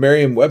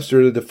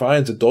 Merriam-Webster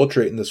defines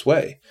adulterate in this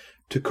way: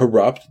 to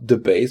corrupt,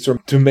 debase, or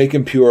to make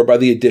impure by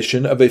the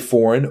addition of a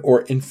foreign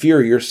or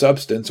inferior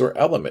substance or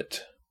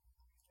element.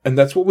 And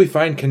that's what we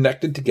find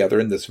connected together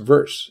in this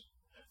verse.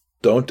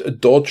 Don't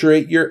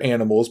adulterate your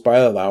animals by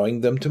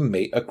allowing them to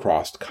mate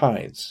across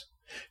kinds.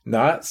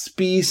 Not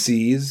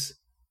species,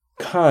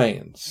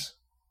 kinds.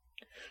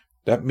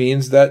 That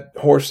means that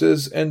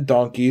horses and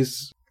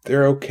donkeys,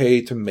 they're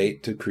okay to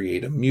mate to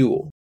create a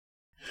mule.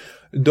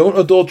 Don't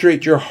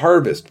adulterate your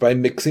harvest by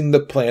mixing the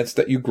plants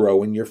that you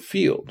grow in your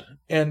field.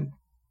 And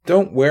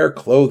don't wear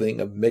clothing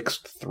of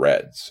mixed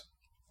threads.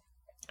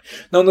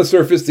 Now, on the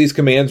surface, these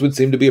commands would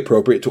seem to be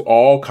appropriate to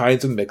all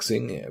kinds of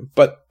mixing,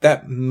 but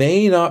that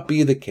may not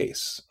be the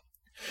case.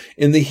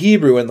 In the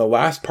Hebrew, in the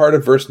last part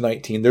of verse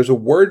 19, there's a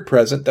word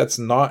present that's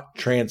not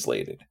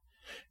translated.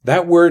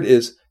 That word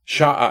is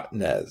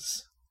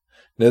sha'atnez.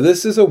 Now,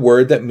 this is a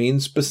word that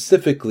means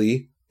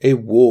specifically a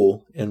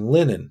wool and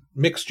linen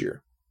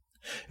mixture.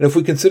 And if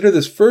we consider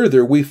this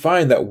further, we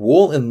find that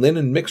wool and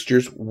linen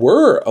mixtures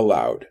were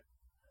allowed.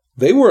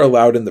 They were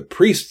allowed in the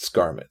priest's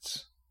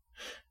garments.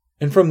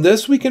 And from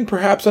this, we can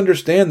perhaps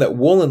understand that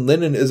wool and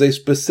linen is a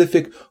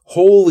specific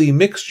holy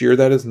mixture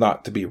that is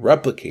not to be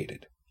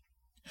replicated.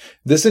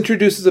 This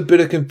introduces a bit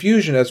of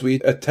confusion as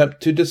we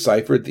attempt to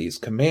decipher these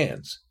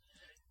commands.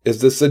 Is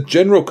this a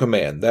general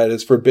command that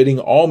is forbidding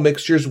all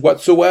mixtures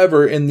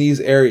whatsoever in these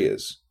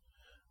areas?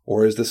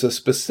 Or is this a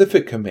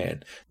specific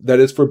command that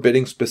is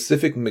forbidding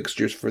specific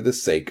mixtures for the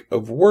sake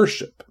of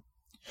worship?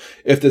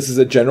 If this is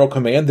a general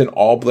command, then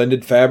all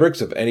blended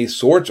fabrics of any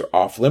sorts are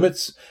off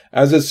limits,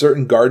 as is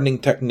certain gardening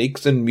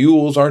techniques, and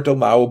mules aren't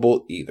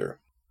allowable either.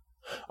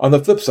 On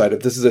the flip side,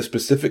 if this is a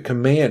specific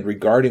command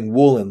regarding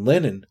wool and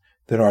linen,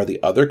 then are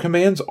the other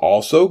commands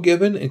also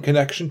given in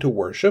connection to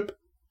worship?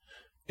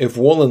 If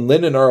wool and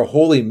linen are a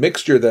holy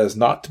mixture that is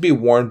not to be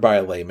worn by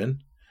a layman,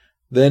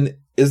 then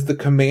is the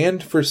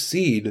command for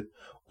seed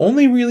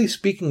only really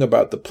speaking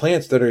about the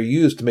plants that are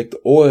used to make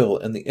the oil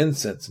and the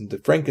incense and the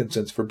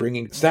frankincense for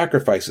bringing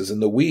sacrifices and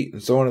the wheat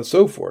and so on and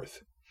so forth?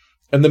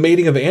 And the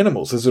mating of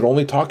animals, is it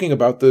only talking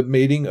about the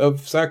mating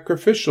of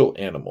sacrificial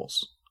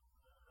animals?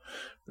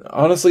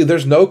 Honestly,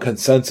 there's no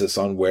consensus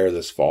on where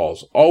this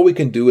falls. All we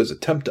can do is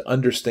attempt to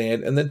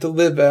understand and then to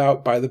live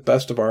out by the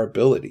best of our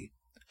ability.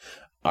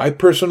 I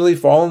personally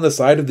fall on the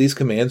side of these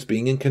commands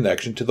being in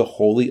connection to the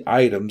holy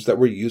items that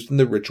were used in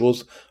the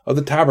rituals of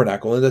the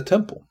tabernacle and the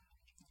temple.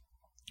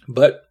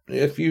 But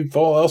if you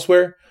fall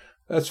elsewhere,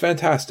 that's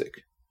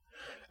fantastic.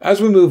 As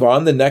we move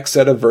on, the next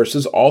set of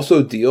verses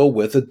also deal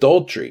with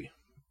adultery,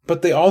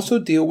 but they also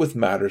deal with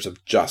matters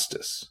of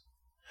justice.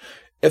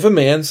 If a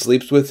man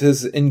sleeps with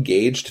his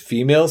engaged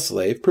female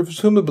slave,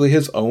 presumably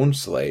his own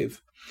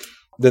slave,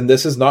 then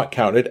this is not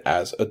counted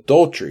as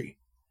adultery.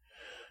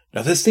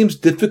 Now, this seems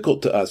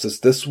difficult to us, as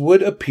this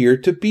would appear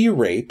to be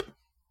rape,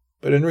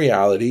 but in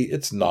reality,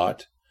 it's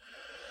not.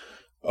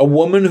 A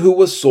woman who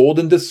was sold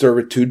into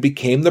servitude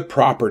became the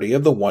property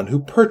of the one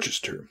who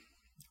purchased her.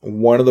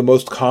 One of the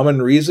most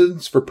common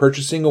reasons for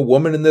purchasing a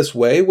woman in this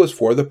way was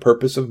for the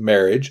purpose of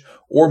marriage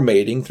or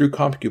mating through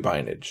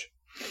concubinage.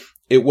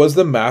 It was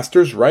the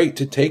master's right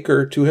to take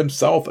her to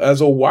himself as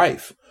a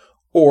wife,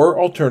 or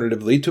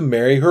alternatively to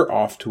marry her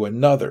off to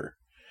another.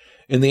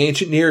 In the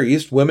ancient Near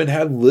East, women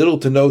had little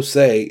to no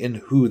say in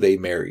who they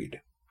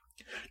married.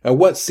 Now,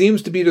 what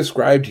seems to be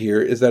described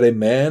here is that a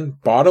man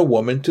bought a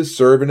woman to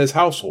serve in his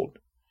household.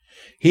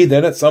 He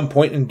then at some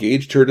point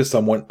engaged her to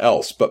someone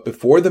else, but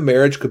before the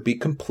marriage could be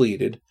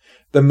completed,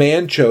 the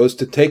man chose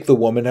to take the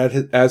woman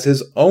as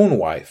his own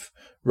wife,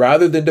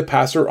 rather than to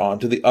pass her on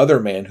to the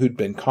other man who'd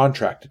been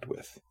contracted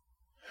with.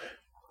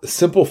 The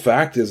simple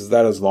fact is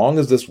that as long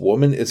as this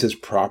woman is his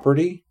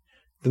property,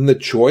 then the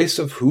choice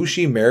of who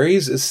she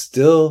marries is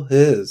still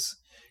his,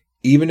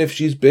 even if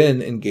she's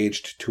been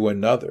engaged to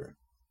another.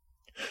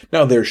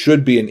 Now, there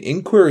should be an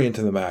inquiry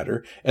into the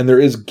matter, and there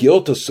is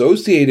guilt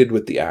associated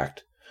with the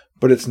act,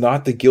 but it's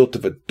not the guilt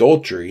of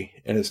adultery,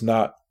 and it's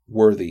not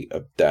worthy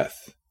of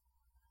death.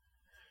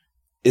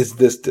 Is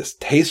this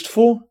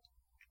distasteful?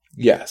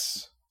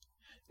 Yes.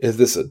 Is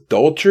this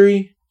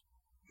adultery?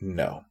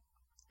 No.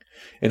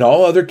 In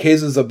all other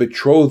cases of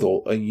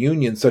betrothal, a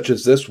union such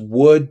as this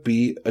would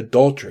be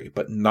adultery,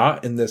 but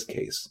not in this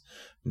case.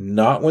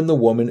 Not when the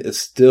woman is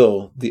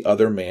still the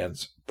other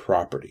man's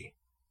property.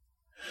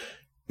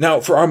 Now,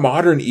 for our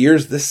modern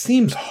ears, this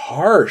seems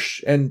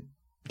harsh, and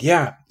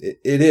yeah,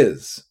 it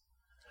is.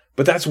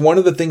 But that's one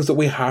of the things that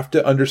we have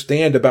to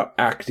understand about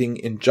acting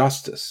in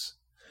justice.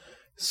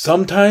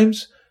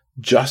 Sometimes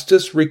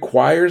justice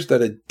requires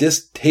that a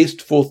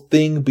distasteful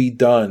thing be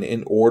done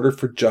in order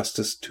for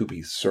justice to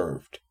be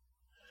served.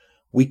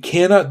 We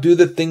cannot do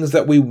the things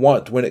that we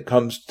want when it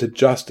comes to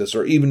justice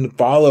or even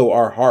follow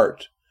our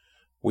heart.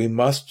 We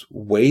must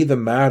weigh the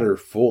matter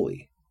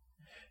fully.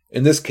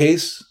 In this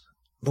case,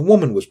 the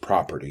woman was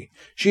property.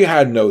 She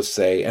had no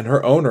say, and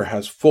her owner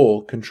has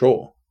full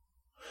control.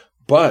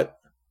 But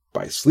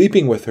by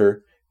sleeping with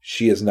her,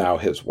 she is now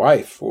his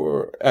wife,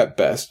 or at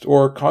best,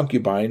 or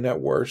concubine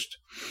at worst,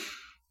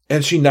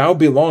 and she now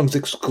belongs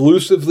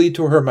exclusively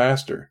to her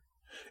master.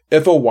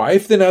 If a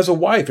wife, then as a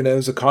wife, and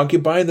as a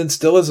concubine, then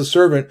still as a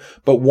servant,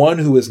 but one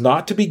who is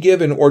not to be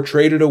given or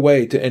traded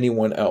away to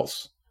anyone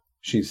else.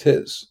 She's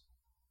his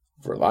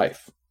for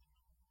life.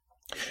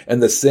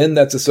 And the sin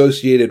that's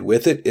associated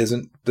with it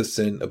isn't the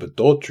sin of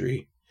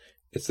adultery,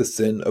 it's the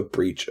sin of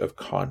breach of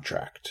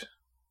contract.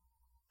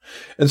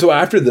 And so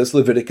after this,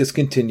 Leviticus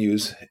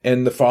continues,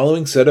 and the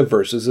following set of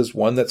verses is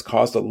one that's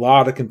caused a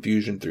lot of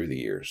confusion through the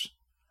years.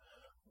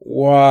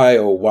 Why,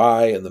 oh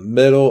why, in the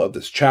middle of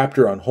this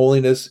chapter on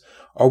holiness,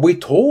 are we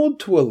told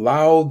to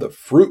allow the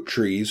fruit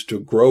trees to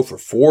grow for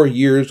 4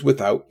 years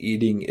without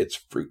eating its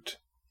fruit?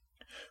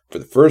 For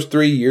the first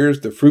 3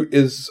 years, the fruit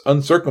is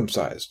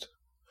uncircumcised.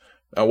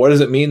 Now, what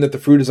does it mean that the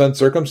fruit is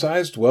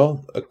uncircumcised?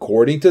 Well,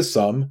 according to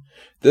some,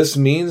 this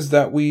means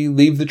that we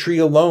leave the tree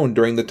alone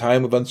during the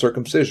time of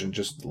uncircumcision.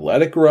 Just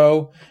let it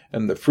grow,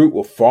 and the fruit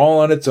will fall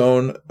on its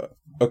own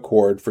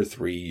accord for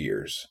 3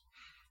 years.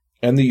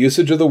 And the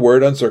usage of the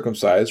word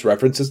uncircumcised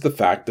references the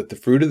fact that the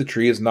fruit of the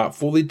tree is not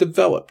fully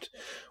developed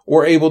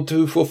or able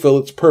to fulfill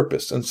its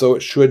purpose, and so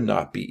it should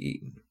not be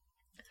eaten.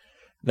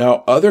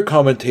 Now, other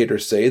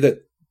commentators say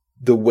that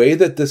the way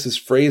that this is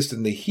phrased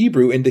in the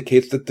Hebrew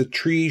indicates that the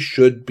tree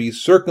should be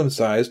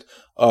circumcised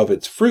of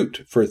its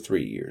fruit for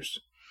 3 years.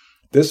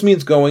 This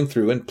means going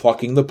through and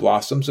plucking the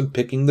blossoms and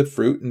picking the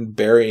fruit and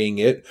burying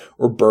it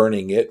or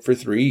burning it for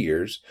 3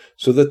 years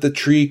so that the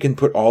tree can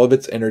put all of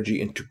its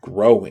energy into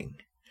growing.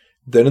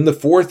 Then in the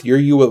 4th year,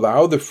 you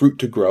allow the fruit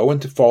to grow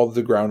and to fall to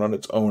the ground on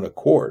its own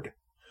accord.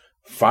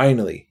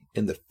 Finally,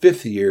 in the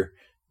 5th year,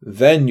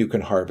 then you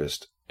can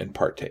harvest and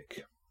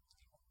partake.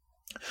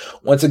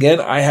 Once again,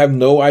 I have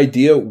no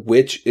idea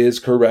which is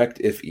correct,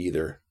 if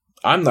either.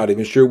 I'm not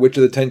even sure which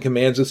of the 10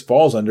 commands this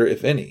falls under,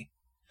 if any.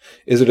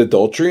 Is it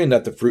adultery in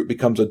that the fruit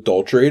becomes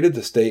adulterated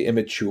to stay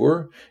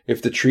immature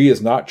if the tree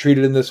is not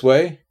treated in this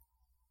way?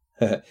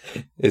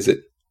 Is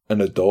it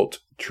an adult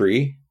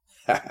tree?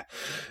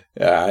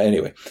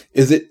 Anyway,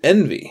 is it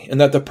envy in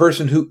that the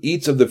person who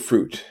eats of the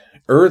fruit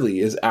early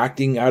is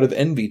acting out of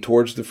envy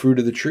towards the fruit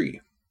of the tree?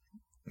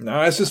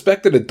 Now, I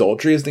suspect that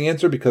adultery is the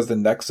answer because the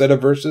next set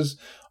of verses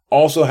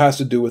also has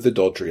to do with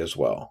adultery as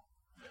well.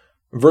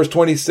 Verse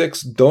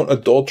 26, don't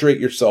adulterate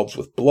yourselves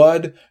with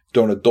blood.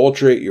 Don't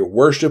adulterate your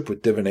worship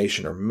with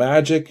divination or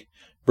magic.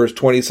 Verse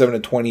 27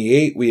 and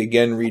 28, we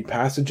again read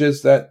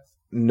passages that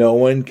no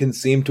one can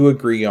seem to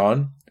agree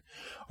on.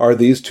 Are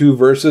these 2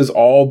 verses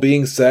all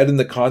being said in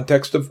the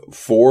context of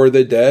for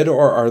the dead,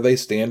 or are they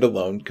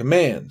standalone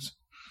commands?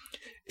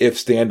 If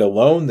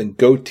standalone, then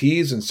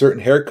goatees and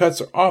certain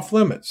haircuts are off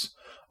limits,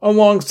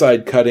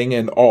 alongside cutting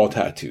and all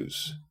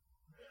tattoos.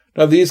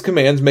 Now, these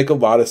commands make a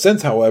lot of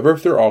sense, however,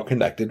 if they're all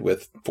connected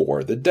with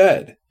for the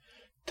dead.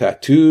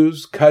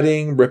 Tattoos,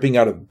 cutting, ripping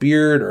out of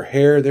beard or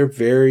hair, they're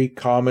very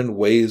common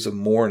ways of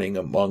mourning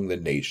among the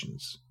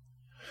nations.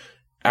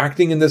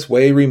 Acting in this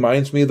way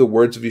reminds me of the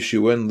words of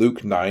Yeshua in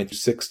Luke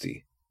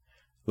 9:60.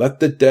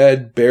 Let the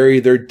dead bury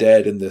their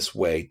dead in this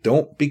way.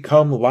 Don't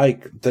become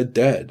like the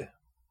dead.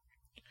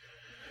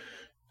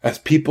 As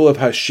people of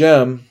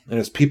Hashem and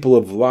as people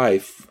of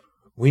life,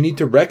 we need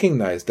to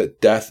recognize that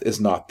death is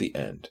not the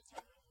end.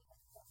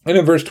 And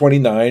in verse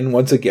 29,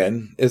 once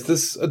again, is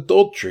this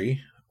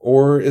adultery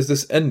or is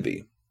this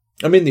envy?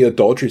 I mean, the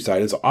adultery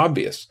side is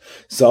obvious.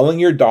 Selling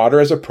your daughter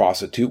as a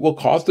prostitute will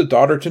cause the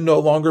daughter to no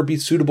longer be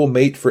suitable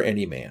mate for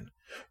any man.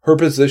 Her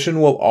position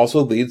will also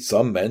lead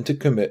some men to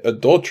commit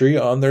adultery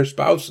on their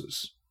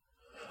spouses.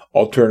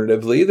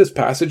 Alternatively, this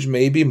passage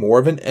may be more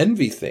of an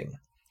envy thing.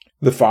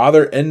 The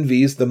father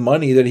envies the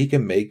money that he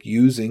can make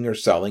using or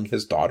selling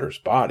his daughter's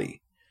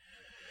body.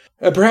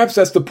 And perhaps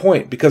that's the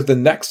point, because the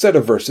next set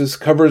of verses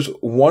covers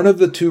one of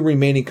the two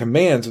remaining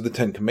commands of the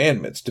Ten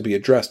Commandments to be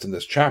addressed in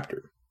this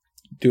chapter.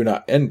 Do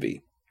not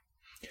envy.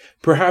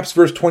 Perhaps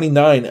verse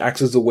 29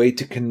 acts as a way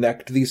to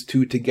connect these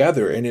two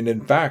together, and it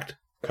in fact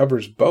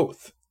covers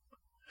both.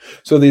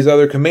 So these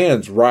other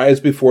commands: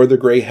 rise before the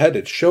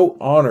gray-headed, show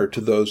honor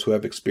to those who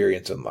have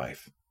experience in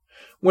life.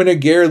 When a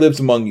ger lives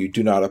among you,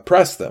 do not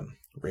oppress them.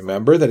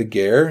 Remember that a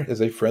ger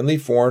is a friendly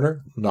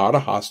foreigner, not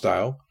a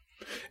hostile.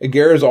 A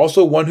ger is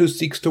also one who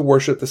seeks to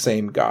worship the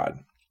same God.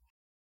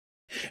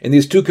 In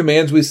these two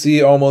commands, we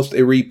see almost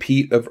a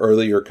repeat of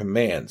earlier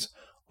commands.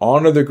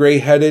 Honor the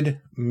gray-headed,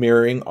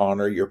 mirroring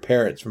honor your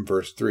parents from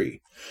verse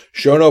 3.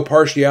 Show no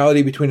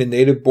partiality between a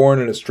native-born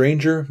and a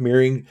stranger,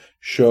 mirroring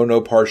show no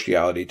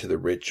partiality to the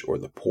rich or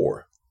the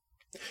poor.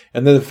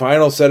 And then the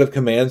final set of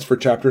commands for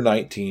chapter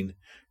 19.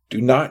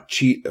 Do not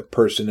cheat a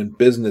person in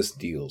business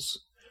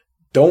deals.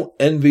 Don't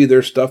envy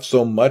their stuff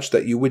so much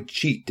that you would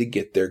cheat to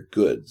get their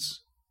goods.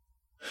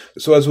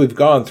 So as we've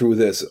gone through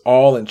this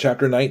all in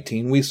chapter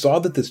 19, we saw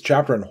that this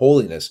chapter on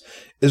holiness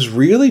is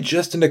really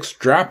just an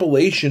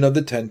extrapolation of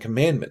the Ten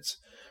Commandments,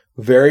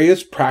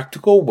 various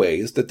practical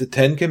ways that the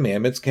Ten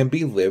Commandments can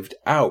be lived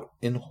out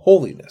in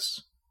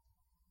holiness.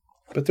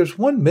 But there's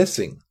one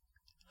missing.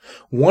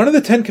 One of the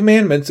Ten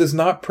Commandments is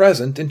not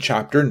present in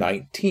chapter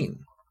 19.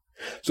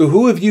 So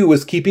who of you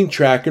is keeping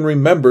track and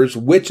remembers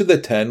which of the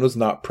 10 was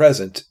not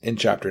present in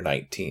chapter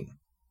 19?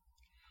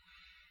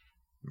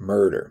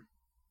 Murder.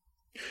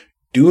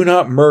 Do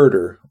not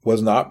murder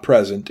was not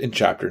present in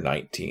chapter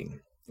 19,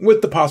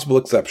 with the possible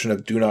exception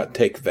of do not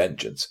take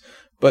vengeance.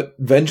 But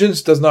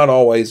vengeance does not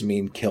always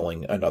mean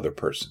killing another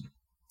person.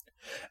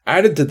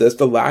 Added to this,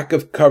 the lack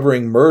of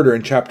covering murder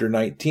in chapter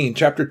 19,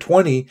 chapter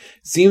 20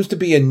 seems to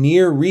be a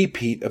near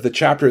repeat of the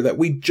chapter that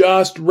we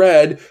just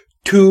read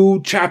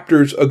 2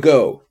 chapters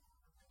ago.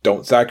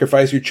 Don't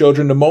sacrifice your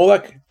children to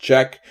Molech?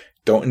 Check.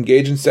 Don't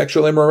engage in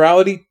sexual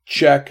immorality?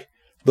 Check.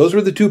 Those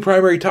were the 2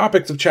 primary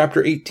topics of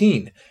chapter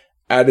 18.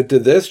 Added to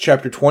this,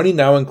 chapter 20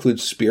 now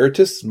includes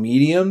spiritists,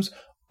 mediums,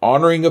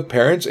 honoring of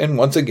parents, and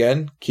once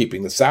again,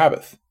 keeping the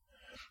Sabbath.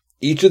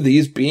 Each of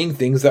these being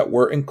things that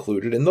were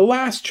included in the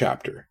last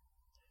chapter.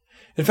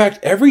 In fact,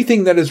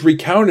 everything that is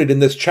recounted in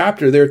this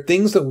chapter, there are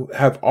things that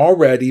have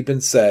already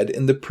been said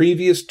in the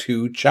previous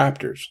 2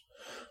 chapters.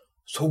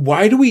 So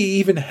why do we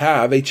even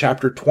have a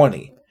chapter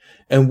 20?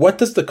 And what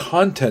does the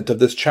content of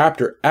this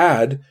chapter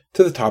add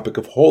to the topic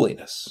of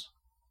holiness?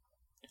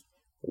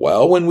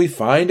 Well, when we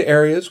find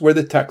areas where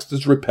the text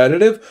is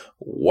repetitive,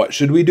 what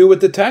should we do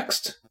with the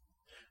text?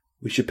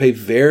 We should pay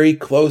very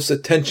close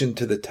attention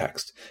to the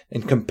text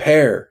and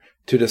compare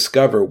to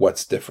discover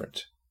what's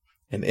different.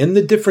 And in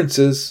the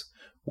differences,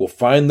 we'll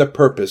find the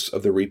purpose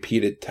of the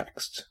repeated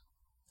text.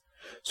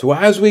 So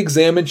as we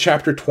examine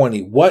chapter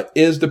 20, what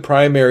is the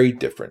primary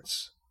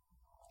difference?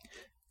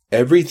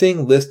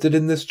 Everything listed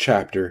in this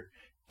chapter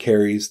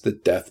carries the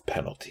death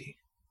penalty.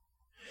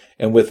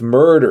 And with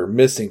murder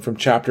missing from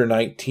chapter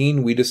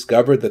 19, we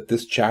discover that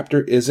this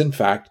chapter is in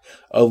fact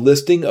a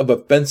listing of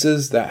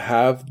offenses that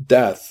have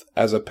death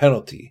as a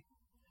penalty.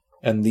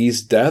 And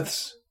these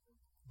deaths,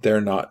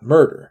 they're not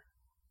murder.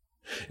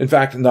 In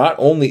fact, not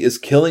only is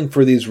killing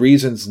for these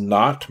reasons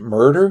not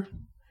murder,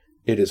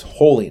 it is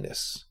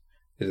holiness,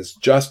 it is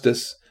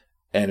justice,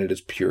 and it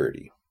is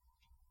purity.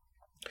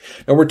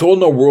 And we're told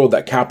in a world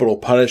that capital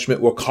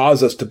punishment will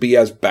cause us to be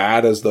as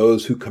bad as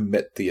those who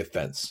commit the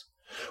offense.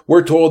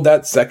 We're told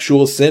that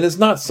sexual sin is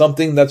not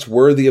something that's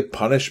worthy of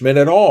punishment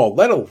at all,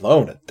 let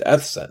alone a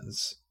death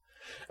sentence.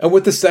 And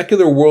with the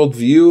secular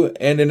worldview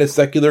and in a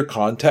secular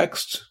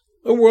context,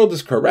 the world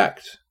is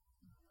correct.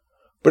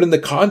 But in the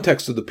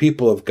context of the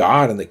people of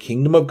God and the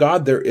kingdom of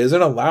God, there is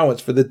an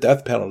allowance for the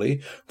death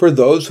penalty for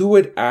those who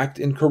would act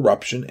in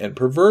corruption and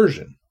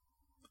perversion.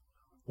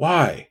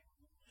 Why?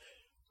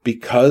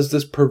 Because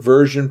this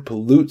perversion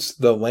pollutes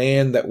the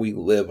land that we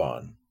live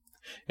on.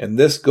 And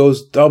this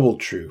goes double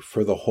true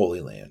for the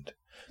Holy Land,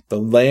 the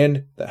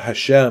land that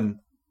Hashem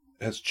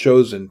has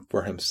chosen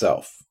for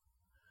himself.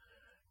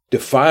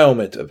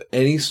 Defilement of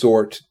any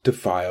sort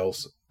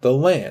defiles the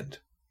land.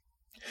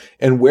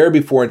 And where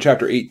before in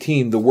chapter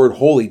 18 the word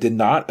holy did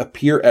not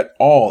appear at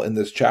all in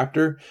this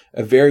chapter,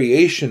 a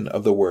variation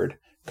of the word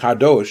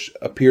kadosh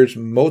appears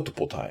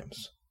multiple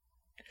times.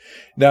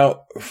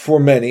 Now, for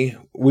many,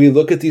 we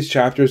look at these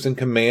chapters and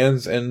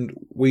commands, and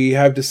we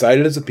have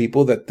decided as a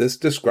people that this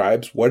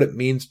describes what it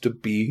means to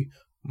be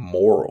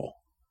moral.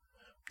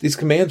 These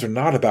commands are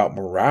not about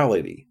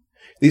morality.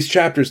 These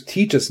chapters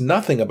teach us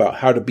nothing about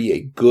how to be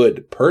a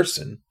good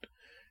person.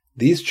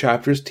 These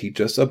chapters teach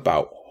us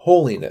about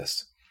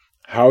holiness,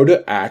 how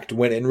to act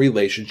when in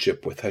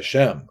relationship with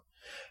Hashem,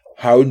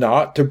 how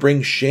not to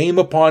bring shame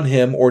upon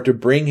him or to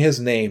bring his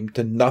name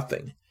to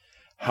nothing,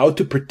 how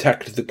to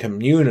protect the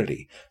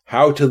community,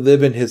 how to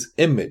live in his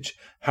image,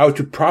 how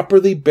to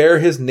properly bear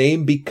his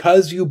name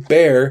because you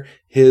bear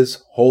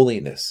his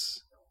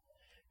holiness.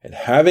 And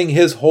having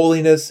his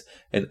holiness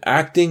and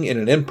acting in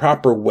an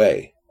improper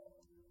way,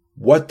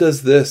 what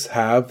does this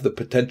have the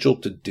potential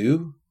to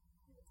do?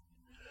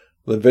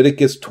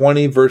 Leviticus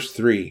 20 verse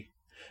 3,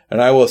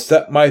 "And I will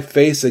set my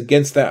face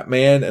against that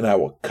man, and I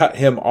will cut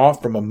him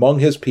off from among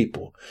his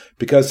people,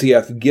 because he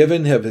hath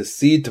given of his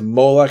seed to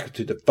Moloch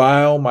to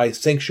defile my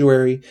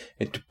sanctuary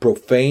and to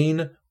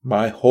profane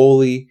my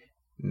holy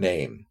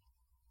name."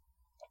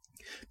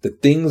 The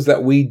things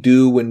that we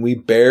do when we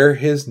bear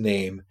his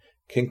name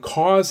can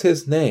cause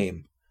his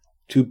name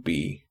to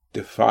be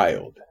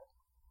defiled.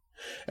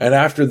 And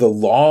after the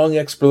long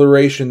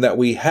exploration that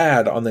we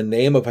had on the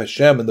name of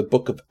Hashem in the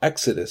book of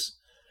Exodus,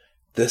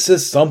 this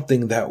is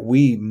something that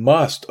we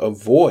must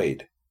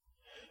avoid,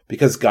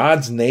 because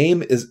God's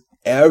name is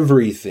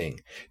everything.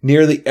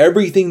 Nearly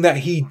everything that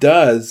he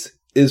does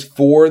is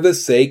for the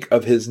sake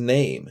of his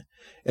name.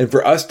 And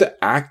for us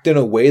to act in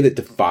a way that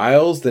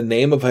defiles the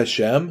name of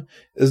Hashem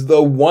is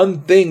the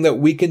one thing that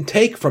we can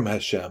take from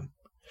Hashem.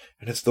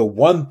 And it's the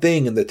one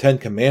thing in the 10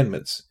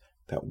 Commandments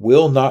that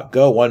will not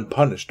go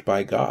unpunished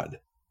by God.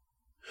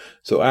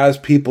 So as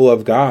people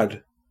of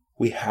God,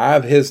 we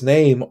have his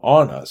name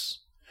on us.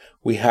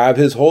 We have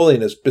his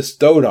holiness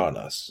bestowed on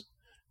us.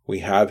 We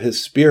have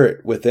his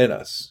spirit within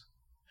us.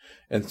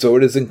 And so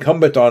it is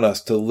incumbent on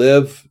us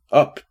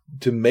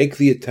to make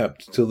the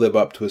attempt to live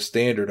up to a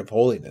standard of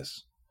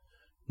holiness.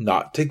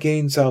 Not to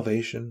gain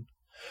salvation,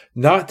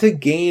 not to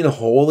gain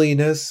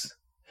holiness,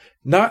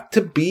 not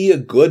to be a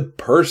good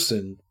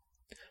person,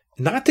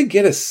 not to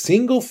get a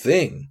single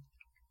thing.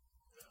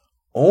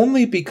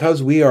 Only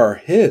because we are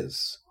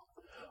his.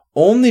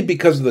 Only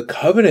because of the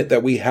covenant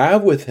that we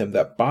have with him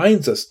that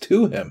binds us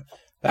to him.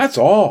 That's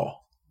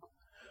all.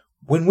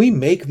 When we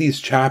make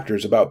these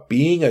chapters about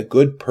being a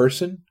good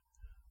person,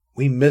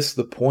 we miss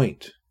the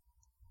point.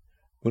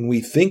 When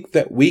we think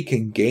that we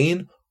can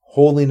gain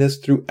holiness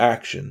through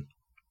action,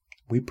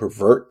 we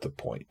pervert the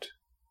point.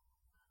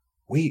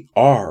 We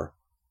are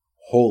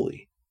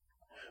holy.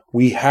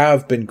 We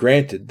have been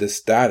granted this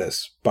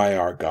status by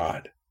our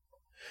God.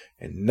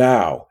 And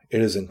now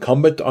it is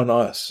incumbent on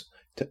us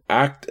to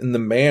act in the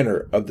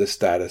manner of the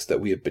status that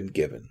we have been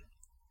given.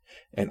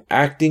 And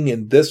acting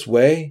in this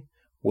way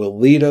will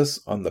lead us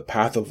on the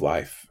path of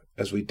life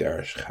as we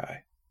Derish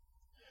Chai,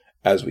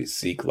 as we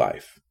seek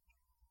life.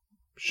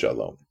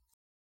 Shalom.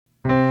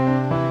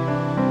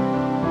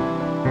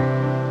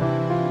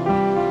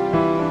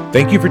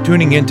 Thank you for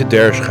tuning in to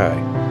Derish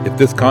Chai. If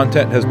this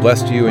content has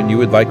blessed you and you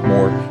would like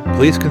more,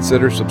 please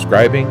consider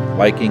subscribing,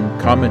 liking,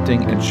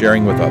 commenting, and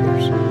sharing with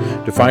others.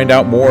 To find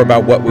out more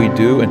about what we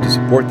do and to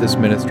support this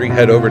ministry,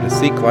 head over to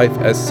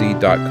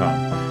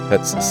seeklifesc.com.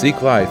 That's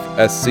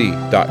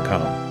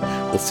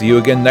seeklifesc.com. We'll see you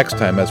again next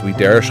time as we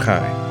Derish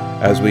Chai,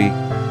 as we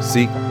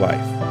seek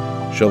life.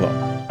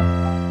 Shalom.